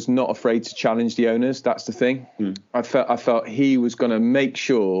he was not afraid to challenge the owners. That's the thing. I felt he was going to make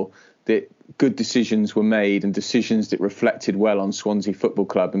sure that good decisions were made and decisions that reflected well on Swansea Football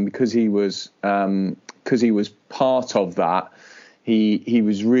Club. And because he was part of that, he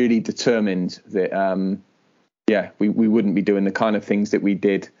was really determined that we wouldn't be doing the kind of things that we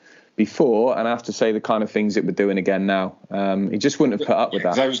did before, and I have to say the kind of things that we're doing again now. He just wouldn't have put up with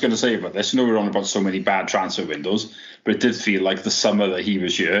that. I was going to say about this, we're on about so many bad transfer windows, but it did feel like the summer that he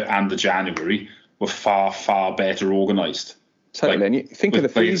was here and the January were far, far better organised. Totally. And you think of the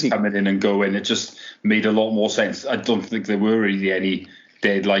players coming in and going, it just made a lot more sense. I don't think there were really any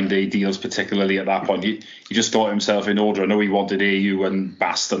deadline day deals, particularly at that point. He just got himself in order. I know he wanted AU and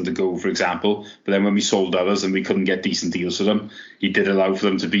Baston to go, for example, but then when we sold others and we couldn't get decent deals for them, he did allow for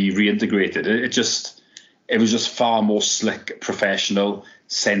them to be reintegrated. It was just far more slick, professional,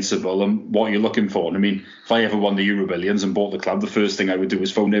 sensible, and what you're looking for. And I mean, if I ever won the Euro Billions and bought the club, the first thing I would do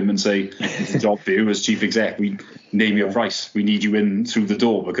is phone him and say, it's a job for you as chief exec. We name your price. We need you in through the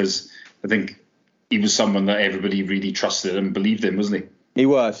door, because I think he was someone that everybody really trusted and believed in, wasn't he? He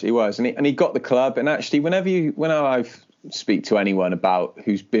was, and he got the club. And actually, whenever I speak to anyone about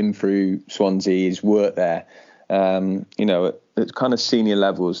who's been through Swansea, has worked there, at kind of senior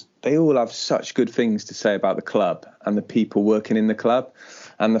levels, they all have such good things to say about the club and the people working in the club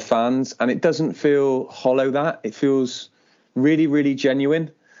and the fans. And it doesn't feel hollow. That it feels really, really genuine.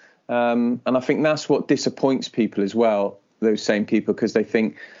 And I think that's what disappoints people as well. Those same people, because they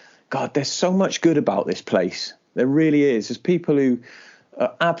think, God, there's so much good about this place. There really is. There's people who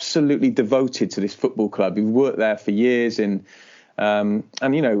are absolutely devoted to this football club, who've worked there for years, and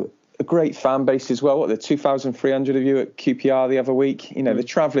a great fan base as well. What, the 2,300 of you at QPR the other week? The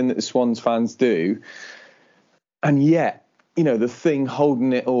travelling that the Swans fans do, and yet, the thing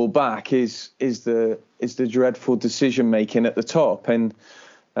holding it all back is the dreadful decision making at the top. And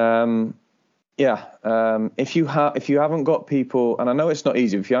if you haven't got people, and I know it's not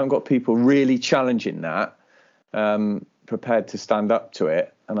easy, if you haven't got people really challenging that, prepared to stand up to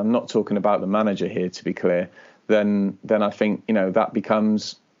it, and I'm not talking about the manager here, to be clear, then I think that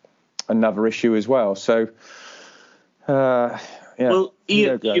becomes another issue as well. So well,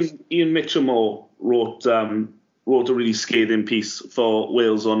 Ian Mitchell wrote a really scathing piece for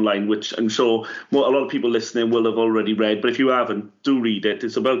Wales Online, which I'm sure a lot of people listening will have already read, but if you haven't, do read it.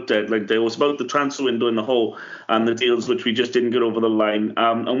 It's about deadline day. It's about the transfer window in the whole and the deals which we just didn't get over the line.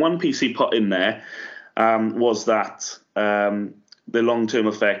 And one piece he put in there was that the long-term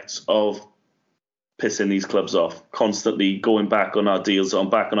effects of pissing these clubs off, constantly going back on our deals,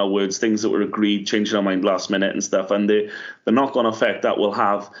 back on our words, things that were agreed, changing our mind last minute and stuff, and the knock-on effect that will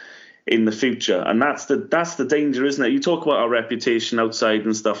have in the future. And that's the danger, isn't it? You talk about our reputation outside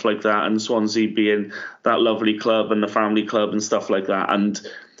and stuff like that, and Swansea being that lovely club and the family club and stuff like that. And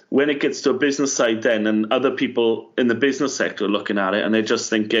when it gets to a business side then, and other people in the business sector are looking at it and they're just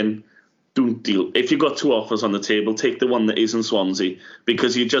thinking, don't deal. If you've got 2 offers on the table, take the one that isn't Swansea,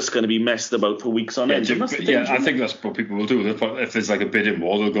 because you're just going to be messed about for weeks on end. I think that's what people will do. If there's like a bidding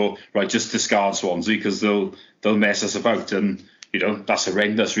war, they'll go, right, just discard Swansea because they'll mess us about. And, that's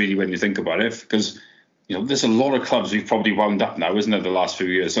horrendous, really, when you think about it. Because, there's a lot of clubs we've probably wound up now, isn't there, the last few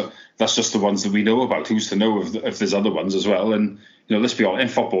years? So that's just the ones that we know about. Who's to know if there's other ones as well? And, let's be honest, in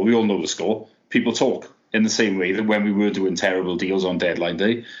football, we all know the score. People talk. In the same way that when we were doing terrible deals on deadline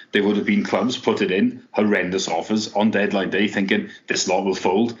day, there would have been clubs putting in horrendous offers on deadline day thinking this lot will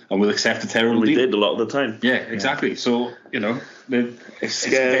fold and we'll accept a terrible deal. We did a lot of the time. Yeah, exactly. Yeah. So, it's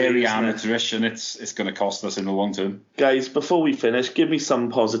very amateurish and it's going to cost us in the long term. Guys, before we finish, give me some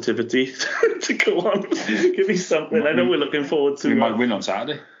positivity to go on. Give me something. I know we're looking forward to... We might win on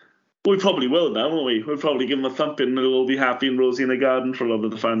Saturday. We probably will now, won't we? We'll probably give them a thumping and we'll all be happy and rosy in the garden for a lot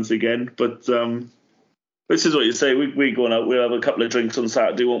of the fans again. But... this is what you say. We're going out. We'll have a couple of drinks on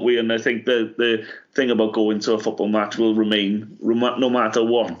Saturday, won't we? And I think the thing about going to a football match will remain, no matter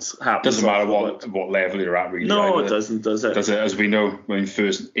what happens. Doesn't matter what level you're at, really. No, it doesn't, does it? Does it? As we know,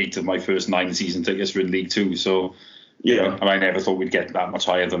 first 8 of my first 9 season tickets were in League Two, so and I never thought we'd get that much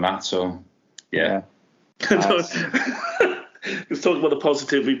higher than that. So yeah. Let's talk about the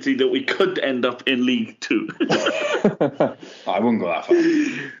positivity that we could end up in League Two. I wouldn't go that far.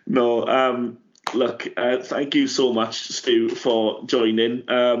 No. Look, thank you so much, Stu, for joining.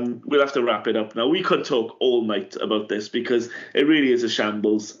 We'll have to wrap it up now. We could talk all night about this because it really is a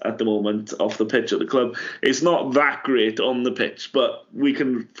shambles at the moment off the pitch at the club. It's not that great on the pitch, but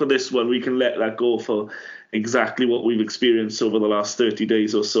for this one, we can let that go for exactly what we've experienced over the last 30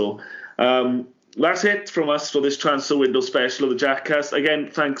 days or so. That's it from us for this transfer window special of the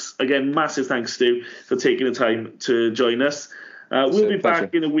Jackcast. Massive thanks, Stu, for taking the time to join us. We'll be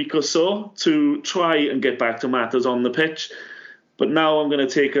back in a week or so to try and get back to matters on the pitch. But now I'm going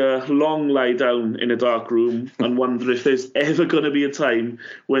to take a long lie down in a dark room and wonder if there's ever going to be a time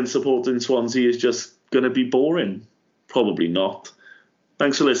when supporting Swansea is just going to be boring. Probably not.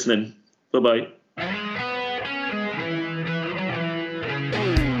 Thanks for listening. Bye-bye.